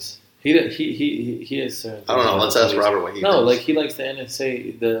always. He has certain. I don't know. Let's ask Robert what he thinks. No, like he likes the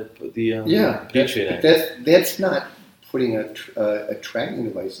NSA, the Patriot Act. That's not putting a tracking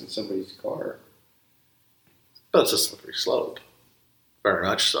device in somebody's car. But it's a slippery slope, very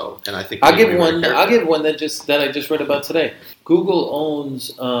much so. And I think I'll give one that I just read about today. Google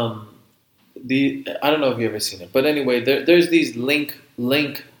owns I don't know if you've ever seen it, but anyway, there's these Link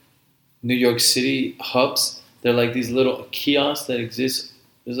New York City hubs. They're like these little kiosks that exist.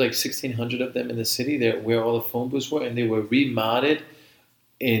 There's like 1,600 of them in the city. They're where all the phone booths were, and they were remodded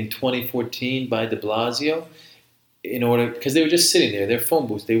in 2014 by De Blasio. Because they were just sitting there, they're phone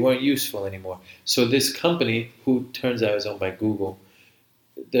booths, they weren't useful anymore. So this company, who turns out is owned by Google,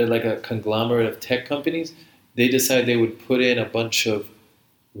 they're like a conglomerate of tech companies. They decided they would put in a bunch of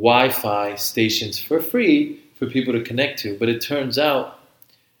Wi-Fi stations for free for people to connect to. But it turns out,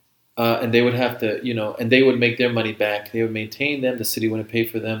 and they would have to, and they would make their money back. They would maintain them. The city wouldn't pay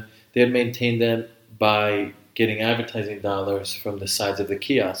for them. They would maintain them by getting advertising dollars from the sides of the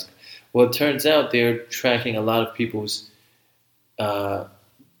kiosk. Well, it turns out they're tracking a lot of people's,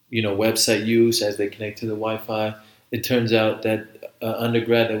 website use as they connect to the Wi-Fi. It turns out that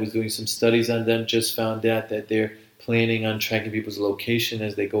undergrad that was doing some studies on them just found out that they're planning on tracking people's location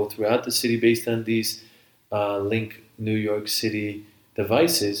as they go throughout the city based on these Link New York City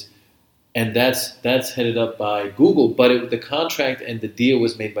devices. And that's headed up by Google, but the contract and the deal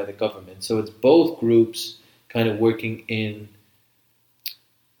was made by the government. So it's both groups kind of working in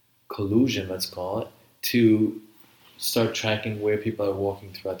collusion, let's call it, to start tracking where people are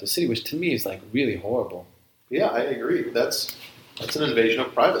walking throughout the city, which to me is like really horrible. Yeah, I agree. That's an invasion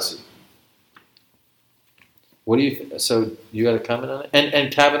of privacy. What do you? So you got a comment on it?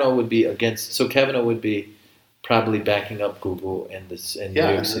 And Kavanaugh would be against. So Kavanaugh would be probably backing up Google and New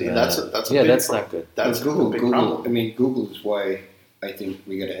York City. And that's not good. That's Google. Google. I mean, Google is why I think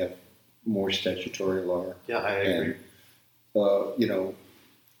we got to have more statutory law. Yeah, I agree. And,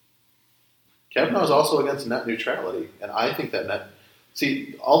 Kavanaugh is also against net neutrality, and I think that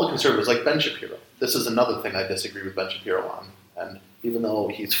all the conservatives, like Ben Shapiro, this is another thing I disagree with Ben Shapiro on, and even though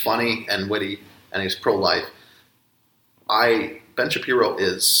he's funny and witty and he's pro-life, Ben Shapiro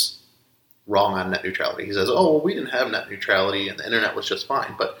is wrong on net neutrality. He says, we didn't have net neutrality and the internet was just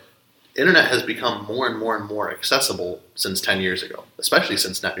fine, but internet has become more and more and more accessible since 10 years ago, especially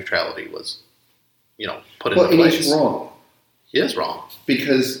since net neutrality was, put into place. He's wrong. He is wrong.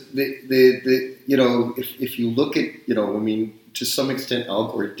 Because if you look at, to some extent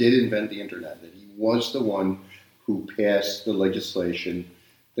Al Gore did invent the internet, that he was the one who passed the legislation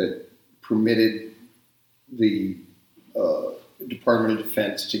that permitted the Department of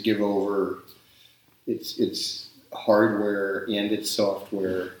Defense to give over its hardware and its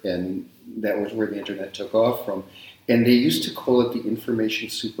software, and that was where the internet took off from. And they used to call it the information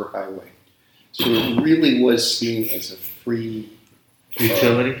superhighway. So it really was seen as a free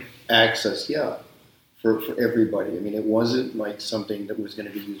utility access, for everybody. I mean, it wasn't like something that was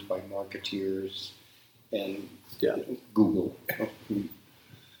going to be used by marketeers and Google.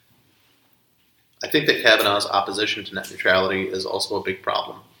 I think that Kavanaugh's opposition to net neutrality is also a big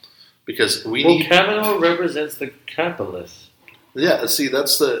problem because Kavanaugh represents the capitalists. Yeah, see,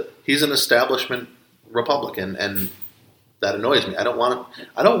 he's an establishment Republican, and that annoys me. I don't want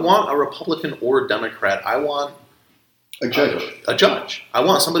a Republican or a Democrat. I want a judge. A judge. I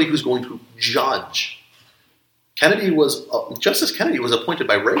want somebody who's going to judge. Justice Kennedy was appointed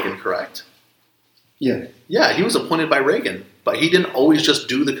by Reagan, correct? Yeah. Yeah, he was appointed by Reagan, but he didn't always just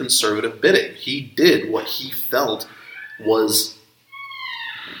do the conservative bidding. He did what he felt was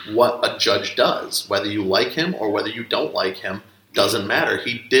what a judge does. Whether you like him or whether you don't like him, doesn't matter.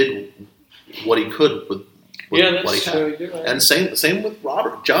 He did what he could with what he had. You're right. And same with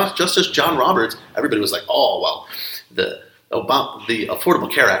Justice John Roberts. Everybody was like, oh, well, the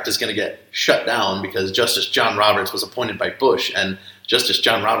Affordable Care Act is going to get shut down because Justice John Roberts was appointed by Bush, and Justice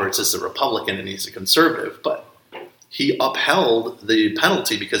John Roberts is a Republican and he's a conservative. But he upheld the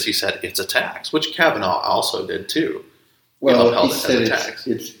penalty because he said it's a tax, which Kavanaugh also did too. Well, he said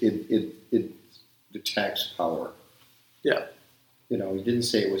it's the tax power. Yeah. You know, he didn't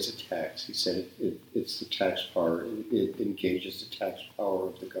say it was a tax. He said it's the tax power. It engages the tax power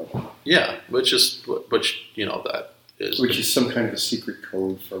of the government. Yeah, which is some kind of a secret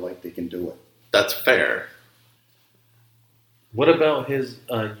code for like they can do it. That's fair. What about his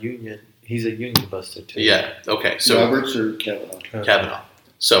union? He's a union buster too. Yeah. Okay. So Roberts or Kavanaugh? Kavanaugh.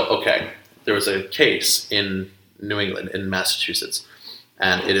 So there was a case in New England, in Massachusetts.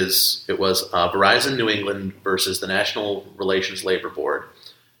 And it was Verizon New England versus the National Relations Labor Board,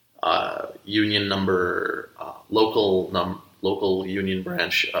 union number, local union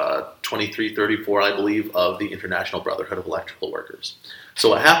branch 2334, I believe, of the International Brotherhood of Electrical Workers. So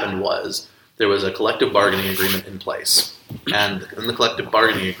what happened was there was a collective bargaining agreement in place, and in the collective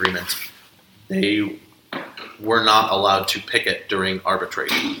bargaining agreement, they were not allowed to picket during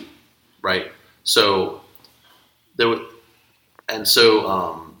arbitration, right? So there were. And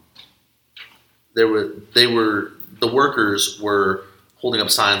so the workers were holding up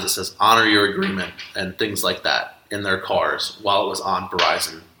signs that says "Honor your agreement" and things like that in their cars while it was on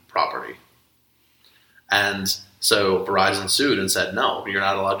Verizon property. And so Verizon sued and said, "No, you're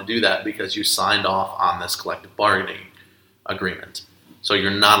not allowed to do that because you signed off on this collective bargaining agreement. So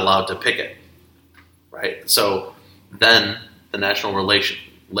you're not allowed to picket." Right? So then the National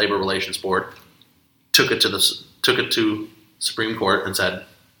Labor Relations Board took it to Supreme Court and said,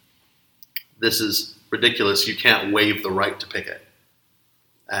 "This is ridiculous. You can't waive the right to picket."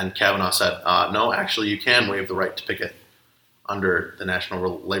 And Kavanaugh said, "No, actually, you can waive the right to picket under the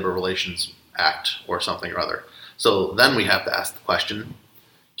National Labor Relations Act or something or other." So then we have to ask the question: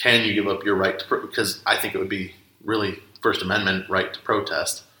 can you give up your right to? Because I think it would be really First Amendment right to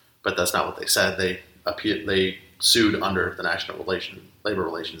protest, but that's not what they said. They sued under the National Labor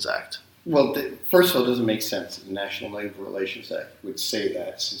Relations Act. Well, first of all, it doesn't make sense that the National Labor Relations Act would say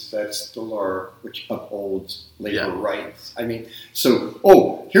that, since that's the law which upholds labor rights. I mean,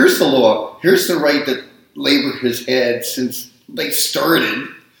 here's the law, here's the right that labor has had since they started,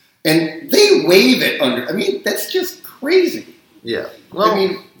 and they waive it under. I mean, that's just crazy. Yeah. Well,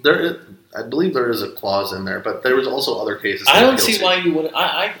 I believe there is a clause in there, but there was also other cases. I don't see why you would.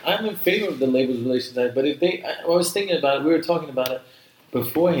 I'm in favor of the Labor Relations Act, but I was thinking about it. We were talking about it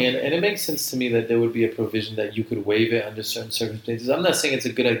beforehand, and it makes sense to me that there would be a provision that you could waive it under certain circumstances. I'm not saying it's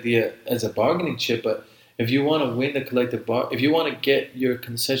a good idea as a bargaining chip, but if you want to win the if you want to get your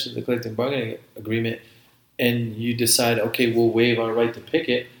concession to the collective bargaining agreement, and you decide, okay, we'll waive our right to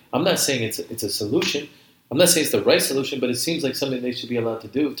picket, I'm not saying it's a solution. I'm not saying it's the right solution, but it seems like something they should be allowed to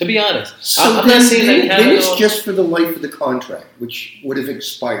do. To be honest, I'm not saying that Kavanaugh. Then it's just for the life of the contract, which would have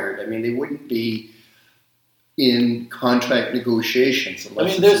expired. I mean, they wouldn't be in contract negotiations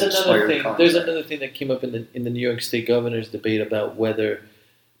unless there's another thing. Contract. There's another thing that came up in the New York State governor's debate about whether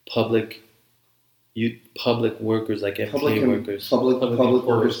public workers, like MTA workers, public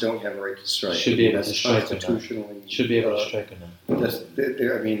workers don't have a right to strike. Should be able to strike or not. Should be able to strike or not.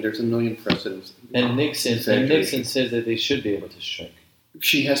 There's a million precedents. And Nixon says that they should be able to strike.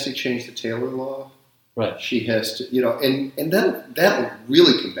 She has to change the Taylor law. Right. She has to, and that'll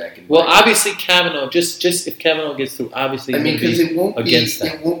really come back. Obviously Kavanaugh, just if Kavanaugh gets through, obviously because it won't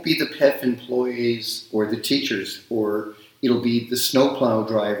be the PEF employees or the teachers, or it'll be the snowplow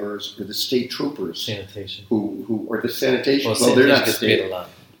drivers or the state troopers, sanitation, who or the sanitation. Well, they're not state, paid a lot.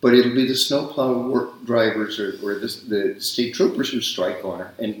 But it'll be the snowplow drivers or the state troopers who strike on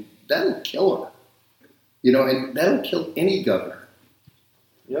her, and that'll kill her. And that'll kill any governor.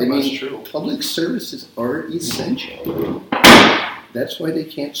 Yeah, I mean, that's true. Public services are essential. That's why they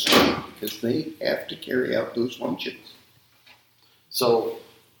can't strike, because they have to carry out those functions. So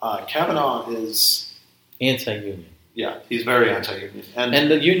Kavanaugh is Anti-union. Yeah, he's very anti-union,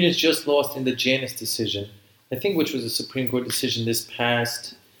 and the unions just lost in the Janus decision, I think, which was a Supreme Court decision this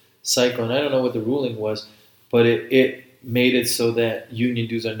past cycle, and I don't know what the ruling was, but it made it so that union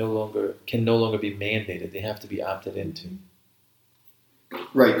dues can no longer be mandated; they have to be opted into.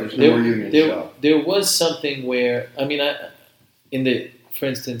 Right, there's no more union shop. There was something where, I mean, for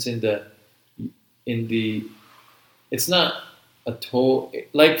instance, it's not a total,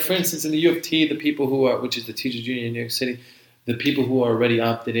 like, for instance, in the U of T, the people which is the teachers union in New York City, the people who are already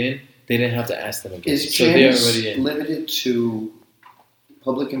opted in, they didn't have to ask them again. Is so they're Janus already in. limited to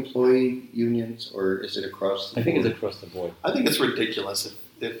public employee unions, or is it across the board? I think it's across the board. I think it's ridiculous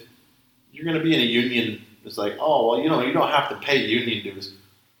if you're going to be in a union. It's like, oh, well, you don't have to pay union dues.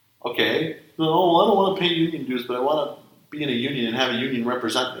 Okay, no, I don't want to pay union dues, but I want to be in a union and have a union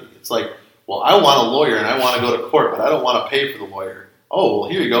represent me. It's like, well, I want a lawyer and I want to go to court, but I don't want to pay for the lawyer. Oh, well,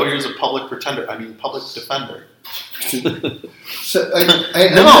 here you go. Here's a public defender. So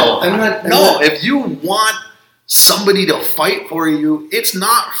I'm not. If you want somebody to fight for you, it's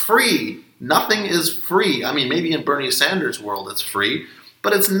not free. Nothing is free. I mean, maybe in Bernie Sanders' world it's free,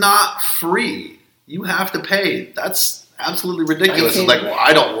 but it's not free. You have to pay. That's absolutely ridiculous. It's like, well,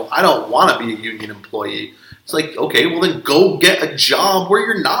 I don't want to be a union employee. It's like, okay, well then go get a job where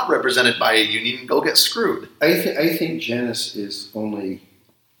you're not represented by a union and go get screwed. I think Janus is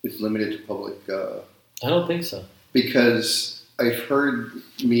limited to public. I don't think so. Because I've heard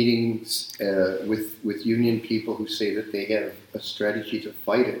meetings with union people who say that they have a strategy to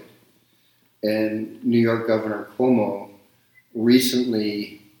fight it. And New York Governor Cuomo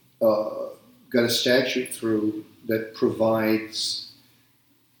recently got a statute through that provides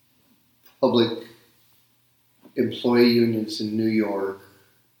public employee unions in New York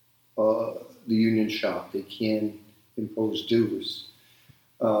the union shop. They can impose dues.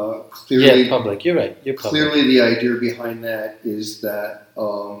 Clearly, public. You're right. You're public. Clearly, the idea behind that is that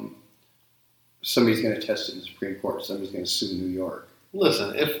somebody's going to test it in the Supreme Court. Somebody's going to sue New York.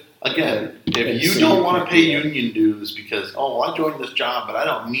 Listen, if you don't want to pay union dues because, I joined this job, but I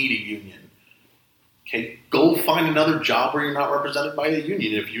don't need a union. Okay, go find another job where you're not represented by a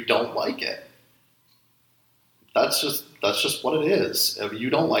union if you don't like it. That's just what it is. If you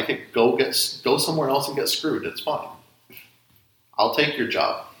don't like it, go somewhere else and get screwed. It's fine. I'll take your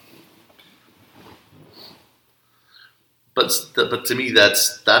job. But to me,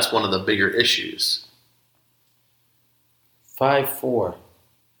 that's one of the bigger issues. 5-4.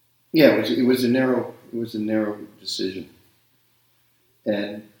 Yeah, it was a narrow decision.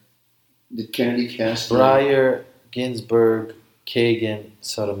 And did Kennedy cast Breyer, Ginsburg, Kagan,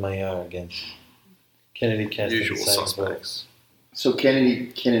 Sotomayor against Kennedy cast usual suspects. So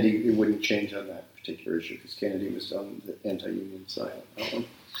Kennedy, it wouldn't change on that particular issue because Kennedy was on the anti-union side on that one.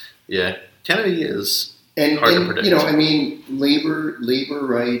 Yeah, Kennedy is hard to predict. I mean, labor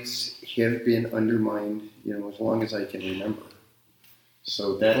rights have been undermined, as long as I can remember.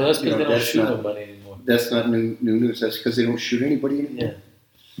 So that's because they don't shoot nobody anymore. That's not new news. That's because they don't shoot anybody anymore.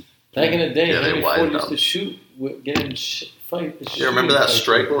 Yeah. Back in the day, Henry Ford used up. to shoot, get in fight. You remember that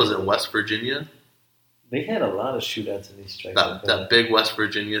strike? What was it, West Virginia? They had a lot of shootouts in these strikes. That big West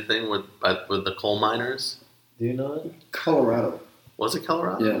Virginia thing with the coal miners. Do you know it? Colorado. Was it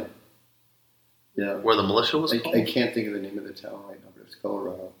Colorado? Yeah. Where the militia was called? I can't think of the name of the town right now, but it's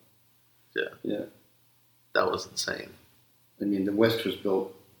Colorado. Yeah. That was insane. I mean, the West was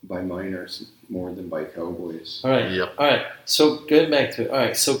built by miners more than by cowboys. All right. Yep. All right. So going back to it. All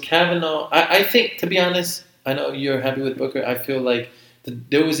right. So Kavanaugh, I think, to be honest, I know you're happy with Booker. I feel like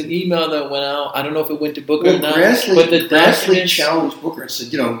there was an email that went out. I don't know if it went to Booker or not. But the Grassley challenged Booker and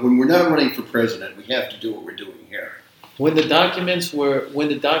said, when we're not running for president, we have to do what we're doing here. When the documents were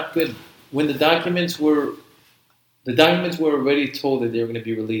already told that they were going to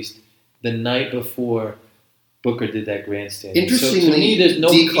be released the night before Booker did that grandstand. Interestingly, so to me, he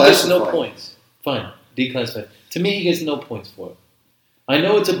gets no points. Fine, declassified. To me, he gets no points for it. I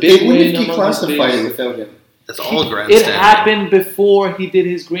know it's a big win. They wouldn't have declassified it without him. That's all grandstanding. It happened before he did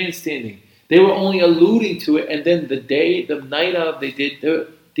his grandstanding. They were only alluding to it, and then the night of, they did the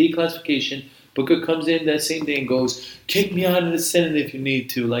declassification. Booker comes in that same day and goes, "Kick me out of the Senate if you need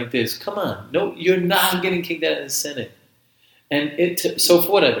to," like this. Come on, no, you're not getting kicked out of the Senate. And so for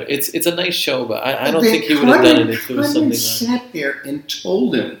whatever, it's a nice show, but I don't think he would have done it if it was something like sat there and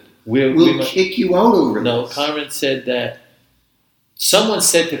told him, "We'll kick you out over this." No, Cameron said that. Someone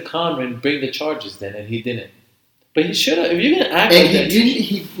said to Cameron, "Bring the charges then," and he didn't. But he should have. If you're gonna act And like that,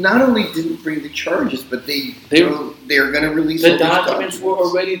 he not only didn't bring the charges, but they're going to release all the these documents were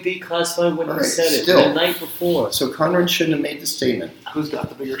already declassified when he said it the night before. So Conrad shouldn't have made the statement. Who's got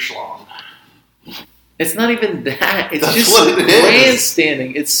the bigger schlong? It's not even that. It's That's just what it is.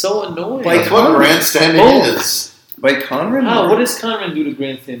 grandstanding. It's so annoying. Like, That's what grandstanding is. By Conrad? Oh, what does Conrad do to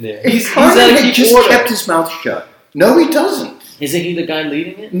grandstand there? Conrad had just kept his mouth shut. No, he doesn't. Isn't he the guy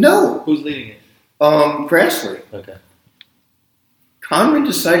leading it? No. Who's leading it? Grassley. Okay. Conrad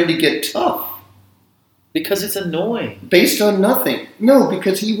decided to get tough. Because it's annoying. Based on nothing. No,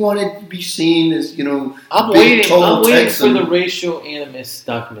 because he wanted to be seen as, I'm waiting for the racial animus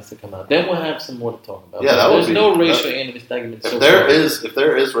documents to come out. Then we'll have some more to talk about. Yeah, There's no racial animus documents. If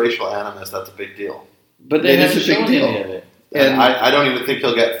there is racial animus, that's a big deal. But they haven't shown any of it. And I don't even think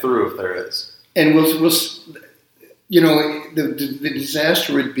he'll get through if there is. And the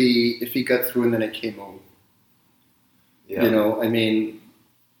disaster would be if he got through and then it came over. Yeah.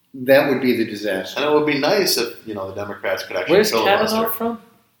 That would be the disaster. And it would be nice if, the Democrats could actually Where's filibuster. Kavanaugh from?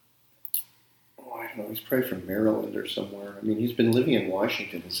 Oh, I don't know. He's probably from Maryland or somewhere. He's been living in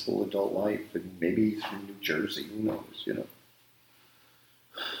Washington his whole adult life, and maybe he's from New Jersey. Who knows,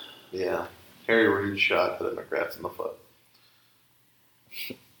 Yeah. Harry Reid shot the Democrats in the foot.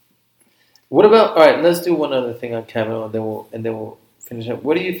 What about, all right, let's do one other thing on Kavanaugh, and then we'll finish up.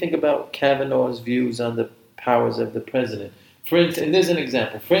 What do you think about Kavanaugh's views on the powers of the president? For instance, and there's an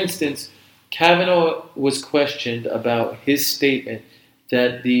example. For instance, Kavanaugh was questioned about his statement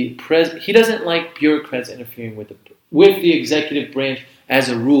that he doesn't like bureaucrats interfering with the executive branch as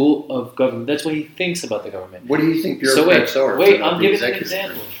a rule of government. That's what he thinks about the government. What do you think bureaucrats are? Wait, I'm giving an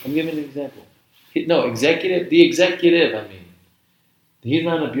example. The executive, he's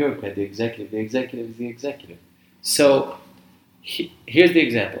not a bureaucrat, the executive is the executive. So, here's the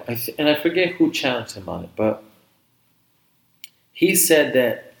example. And I forget who challenged him on it, but he said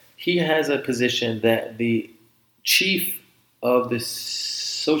that he has a position that the chief of the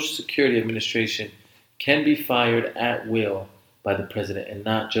Social Security Administration can be fired at will by the president and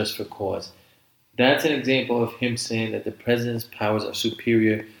not just for cause. That's an example of him saying that the president's powers are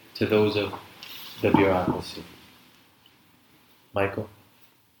superior to those of the bureaucracy. Michael?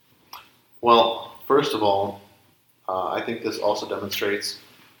 Well, first of all, I think this also demonstrates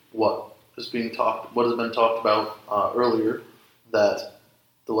what has been talked about earlier, that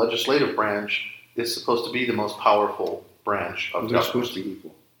the legislative branch is supposed to be the most powerful branch of government. They're supposed to be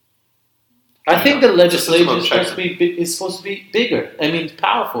equal. I think the legislative is supposed to be bigger.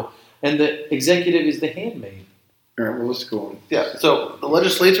 Powerful, and the executive is the handmaid. All right, well, let's go on. Yeah, so the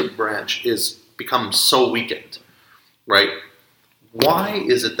legislative branch is become so weakened, right? Why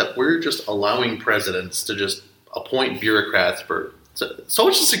is it that we're just allowing presidents to just appoint bureaucrats for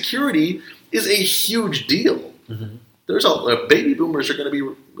Social Security is a huge deal. Mm-hmm. There's baby boomers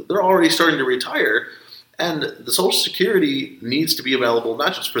they're already starting to retire, and the Social Security needs to be available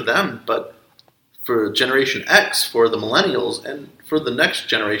not just for them, but for Generation X, for the millennials, and for the next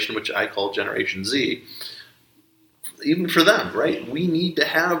generation, which I call Generation Z. Even for them, right? We need to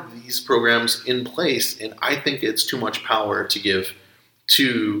have these programs in place, and I think it's too much power to give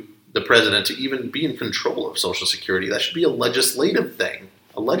to the president to even be in control of Social Security. That should be a legislative thing,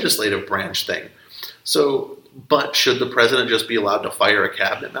 a legislative branch thing. So, but should the president just be allowed to fire a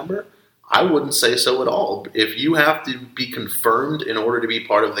cabinet member? I wouldn't say so at all. If you have to be confirmed in order to be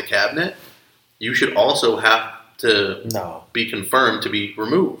part of the cabinet, you should also have to be confirmed to be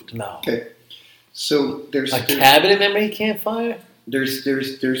removed. No. Okay. So there's a cabinet member he can't fire?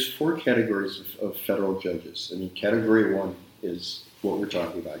 There's four categories of federal judges. Category 1 is what we're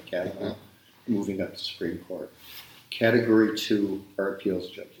talking about, Kavanaugh, moving up to Supreme Court. Category 2 are appeals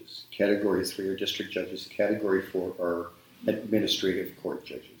judges. Category 3 are district judges. Category 4 are administrative court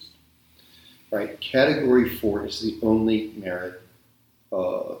judges. Right? Category 4 is the only merit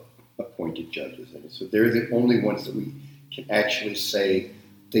appointed judges. So they're the only ones that we can actually say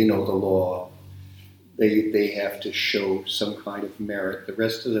they know the law. They have to show some kind of merit. The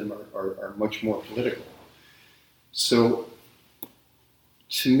rest of them are much more political. So,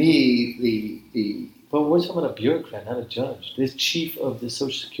 to me, But we're talking about a bureaucrat, not a judge. The chief of the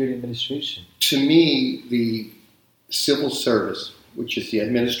Social Security Administration. To me, the civil service, which is the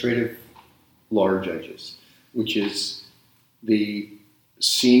administrative law judges, which is the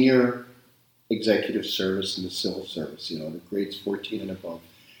senior executive service and the civil service, the grades 14 and above.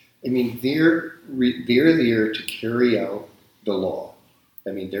 They're there to carry out the law.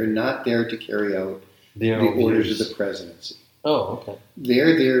 They're not there to carry out the orders of the presidency. Oh, okay.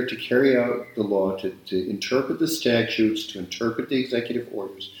 They're there to carry out the law, to interpret the statutes, to interpret the executive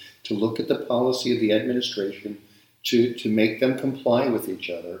orders, to look at the policy of the administration, to make them comply with each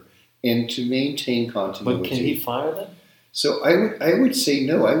other and to maintain continuity. But can he fire them? So I would say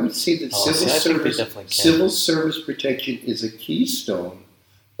no. I would say that civil service protection is a keystone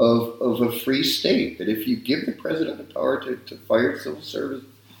of a free state. That if you give the president the power to fire civil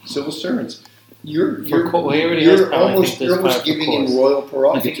servants, you're almost giving him royal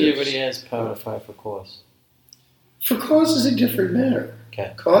prerogatives. I think he already has power to fire for cause. For cause is a different matter.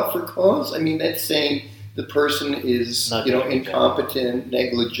 Okay. For cause, I mean that's saying the person is incompetent,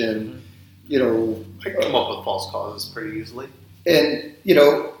 negligent. I can come up with false causes pretty easily. And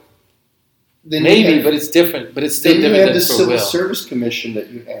then maybe, but it's different. But it's still different. You have the Civil Service Commission that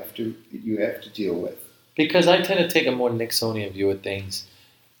you have to deal with. Because I tend to take a more Nixonian view of things.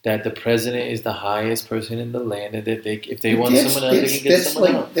 That the president is the highest person in the land, and that if they want someone else, they can get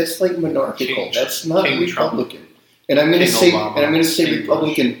someone else. That's like monarchical. That's not Republican. And I'm going to say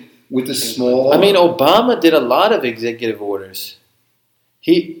Republican with a small. I mean, Obama did a lot of executive orders.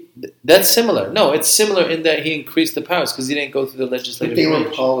 That's similar. No, it's similar in that he increased the powers because he didn't go through the legislative branch. But they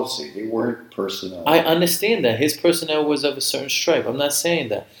were policy. They weren't personnel. I understand that. His personnel was of a certain stripe. I'm not saying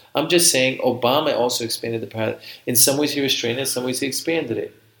that. I'm just saying Obama also expanded the power. In some ways he restrained it, in some ways he expanded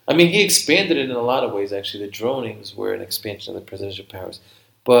it. I mean, he expanded it in a lot of ways, actually. The dronings were an expansion of the presidential powers.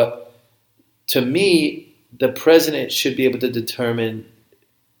 But to me, the president should be able to determine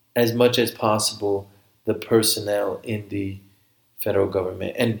as much as possible the personnel in the federal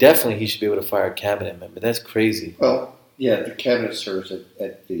government. And definitely he should be able to fire a cabinet member. That's crazy. Well, yeah, the cabinet serves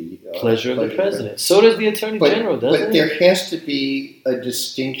at the pleasure of the president. So does the attorney general, doesn't it? But there has to be a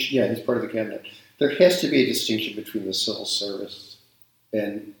distinction. Yeah, he's part of the cabinet. There has to be a distinction between the civil service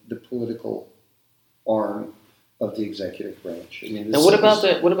and the political arm of the executive branch. I mean, and what about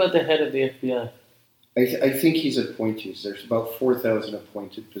the head of the FBI? I think he's appointees. There's about 4,000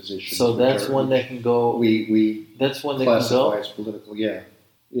 appointed positions. So that's one that can go. That's one that can go. Classify as political. Yeah.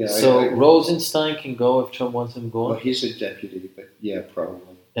 So Rosenstein can go if Trump wants him going. Well, he's a deputy, but yeah,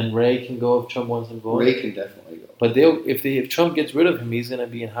 probably. And Wray can go if Trump wants him going. Wray can definitely go. But if Trump gets rid of him, he's going to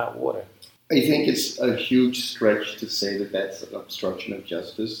be in hot water. I think it's a huge stretch to say that that's an obstruction of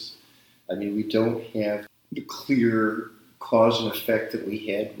justice. I mean, we don't have the clear cause and effect that we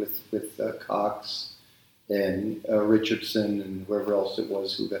had with Cox and Richardson and whoever else it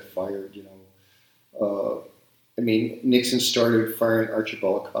was who got fired. I mean, Nixon started firing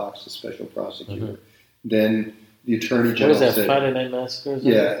Archibald Cox, the special prosecutor. Mm-hmm. Then the attorney general said, Friday Night Massacre?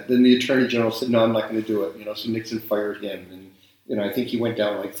 Yeah. Then the attorney general said, "No, I'm not going to do it." So Nixon fired him, and I think he went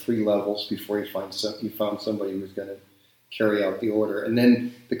down like 3 levels before he found somebody who was going to carry out the order. And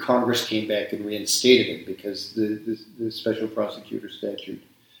then the Congress came back and reinstated him because the special prosecutor statute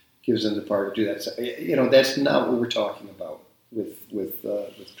gives them the power to do that. So, that's not what we're talking about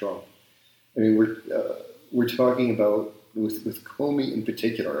with Trump. I mean, we're talking about with Comey in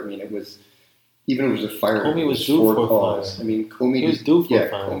particular. I mean, it was a fire. Comey was due for cause. Fire. I mean, Comey was due for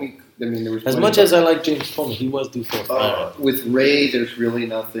fire. Comey. I mean, there was as much as I like James Comey, he was due for fire. With Wray, there's really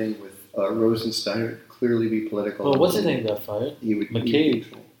nothing. With Rosenstein, it would clearly be political. Well, what's his name got fired? McCabe.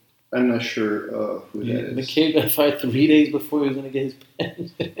 I'm not sure who that is. McCabe got fired 3 days before he was going to get his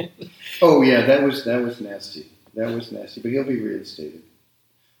pen. Oh yeah, that was nasty. That was nasty. But he'll be reinstated,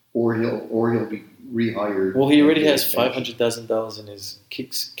 or he'll be rehired. Well, he already has $500,000 in his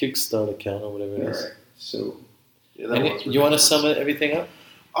Kickstarter account or whatever it is. All right. So, you want to sum everything up?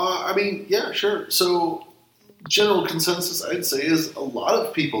 I mean, yeah, sure. So, general consensus, I'd say, is a lot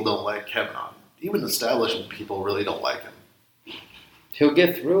of people don't like Kavanaugh. Even establishment people really don't like him. He'll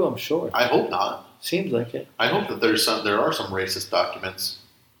get through, I'm sure. I hope not. Seems like it. I hope that there are some racist documents.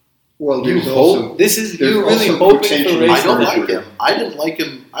 Well, you hope? You're really hoping for racist. I don't like him. I didn't like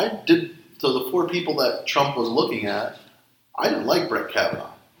him. So the 4 people that Trump was looking at, I didn't like Brett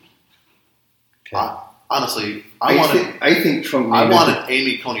Kavanaugh. Okay. Honestly, I think Trump. I wanted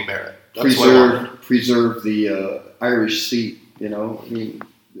Amy Coney Barrett. Preserve the Irish seat. I mean,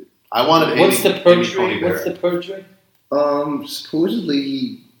 I wanted. What's the perjury? What's the perjury?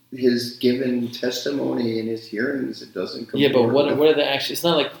 Supposedly he has given testimony in his hearings. It doesn't. Yeah, but what are the actual? It's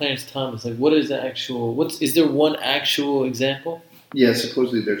not like Clarence Thomas. Like, what is the actual? Is there one actual example? Yeah,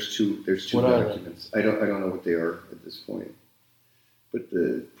 supposedly there's two documents. I don't know what they are at this point. But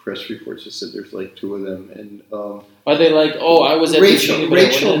the press reports just said there's like 2 of them, and are they like? Oh, I was at Rachel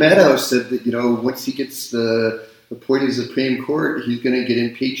Maddow said that once he gets appointed to the Supreme Court, he's going to get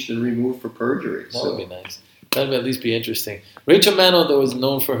impeached and removed for perjury. That would be nice. That would at least be interesting. Rachel Maddow, though, is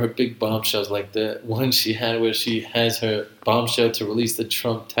known for her big bombshells, like the one she had where she has her bombshell to release the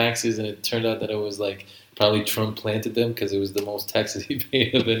Trump taxes, and it turned out that it was like probably Trump planted them because it was the most taxes he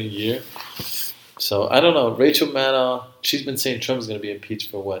paid of any year. So I don't know. Rachel Maddow, she's been saying Trump's going to be impeached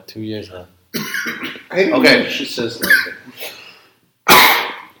for what, 2 years now? I don't know if she says that.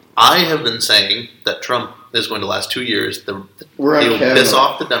 I have been saying that Trump is going to last 2 years. He will piss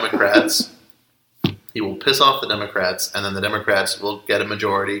off the Democrats. He will piss off the Democrats, and then the Democrats will get a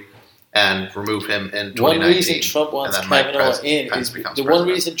majority and remove him in 2019. One reason Trump wants Kavanaugh in is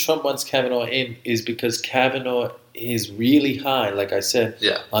reason Trump wants Kavanaugh in is because Kavanaugh is really high, like I said,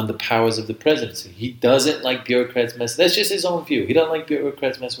 on the powers of the presidency. He doesn't like bureaucrats messing. That's just his own view. He doesn't like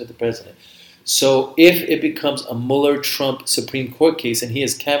bureaucrats messing with the president. So if it becomes a Mueller-Trump Supreme Court case and he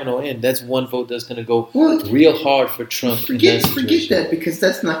has Kavanaugh in, that's one vote that's going to go real hard for Trump. Forget that, because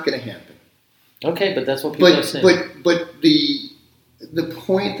that's not going to happen. Okay, but that's what people are saying. But the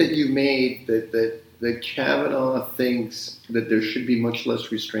point that you made that Kavanaugh thinks that there should be much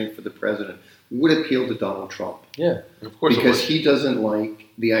less restraint for the president would appeal to Donald Trump. Yeah, of course, because he doesn't like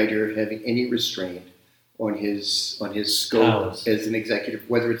the idea of having any restraint on his scope as an executive,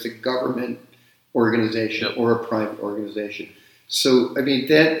 whether it's a government organization or a private organization. So, I mean,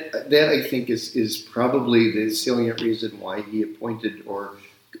 that I think is probably the salient reason why he appointed or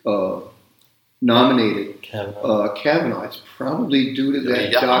nominated Kavanaugh. It's probably due to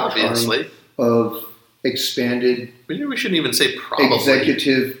that doctrine of expanded Maybe we shouldn't even say probably.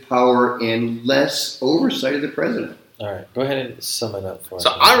 executive power and less oversight of the president. All right, go ahead and sum it up for us. So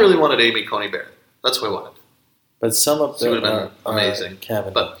I really wanted Amy Coney Barrett. That's what I wanted. But some of them are amazing.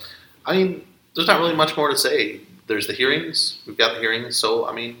 Kavanaugh. But, I mean, there's not really much more to say. There's the hearings. We've got the hearings. So,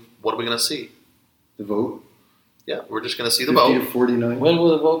 I mean, what are we going to see? The vote? Yeah, we're just going to see the 50 vote. to 49. When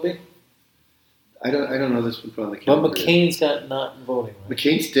will the vote be? I don't know this been put on the calendar. But McCain's got not voting, right?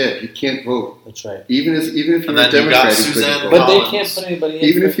 McCain's dead. He can't vote. That's right. Even if you were a Democrat, he couldn't vote. But they can't put anybody in.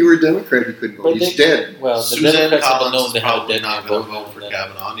 Even if you were a Democrat, he couldn't vote. He's dead. Well, the Suzanne Democrats have been Collins known is to have a probably dead not man going to vote vote for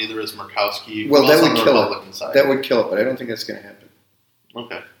Kavanaugh. Neither is Murkowski. Well, that would kill it. Side. That would kill it, but I don't think that's going to happen.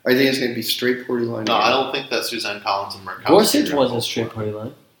 Okay. I think it's going to be straight party line. No, I don't think that Suzanne Collins and Murkowski. Gorsuch wasn't straight party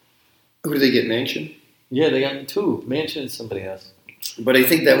line. Who did they get, Manchin? Yeah, they got two. Manchin and somebody else. But I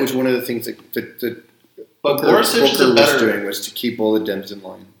think that was one of the things that Gorsuch is a better was doing was to keep all the Dems in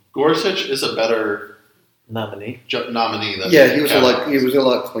line. Gorsuch is a better nominee than he was a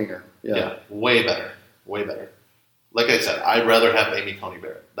lot cleaner. Yeah, way better. Like I said, I'd rather have Amy Coney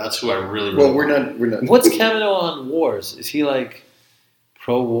Barrett. That's who I really want. We're not. What's Kavanaugh on wars? Is he like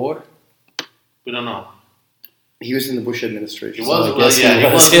pro-war? We don't know. He was in the Bush administration. He was. He was in the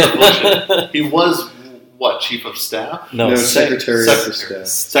Bush. He was what? Chief of staff? No, Secretary of Staff.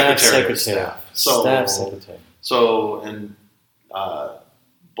 Secretary of Staff. Staff secretary. So, and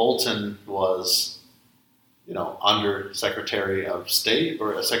Bolton was, under Secretary of State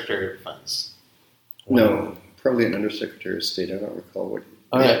or a Secretary of Defense. No, probably an Undersecretary of State. I don't recall what.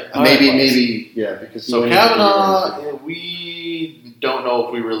 Maybe, because so Kavanaugh, we don't know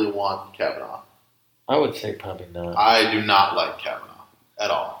if we really want Kavanaugh. I would say probably not. I do not like Kavanaugh at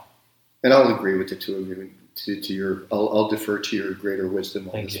all. And I'll agree with the two of you. I'll defer to your greater wisdom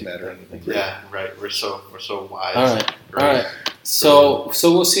on this matter. Yeah, right. We're so wise. All right. So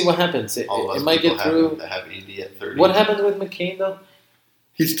we'll see what happens. It might get through. That have AD at 30. What happens with McCain though?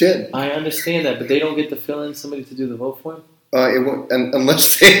 He's dead. I understand that, but they don't get to fill in somebody to do the vote for him. It won't,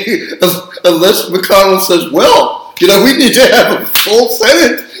 unless McConnell says, "Well, we need to have a full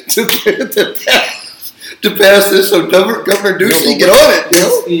Senate to pass this, so Governor Ducey get on it."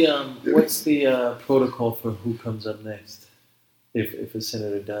 What's the protocol for who comes up next if a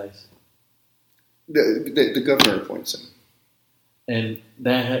senator dies? The governor appoints him, and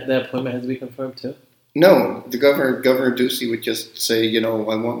that appointment has to be confirmed too. No, the Governor Ducey would just say, I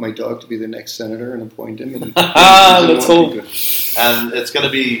want my dog to be the next senator and appoint him. And let's hope. And it's going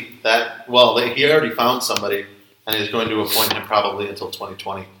to be that. Well, he already found somebody, and he's going to appoint him probably until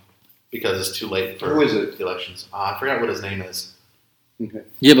 2020 because it's too late for the elections. I forgot what his name is. Okay.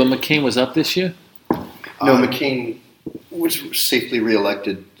 Yeah, but McCain was up this year? No, McCain was safely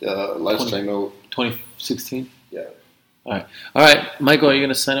reelected last time. 2016? Yeah. All right. Michael, are you going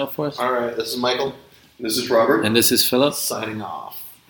to sign up for us? All right. This is Michael. This is Robert. And this is Philip. Signing off.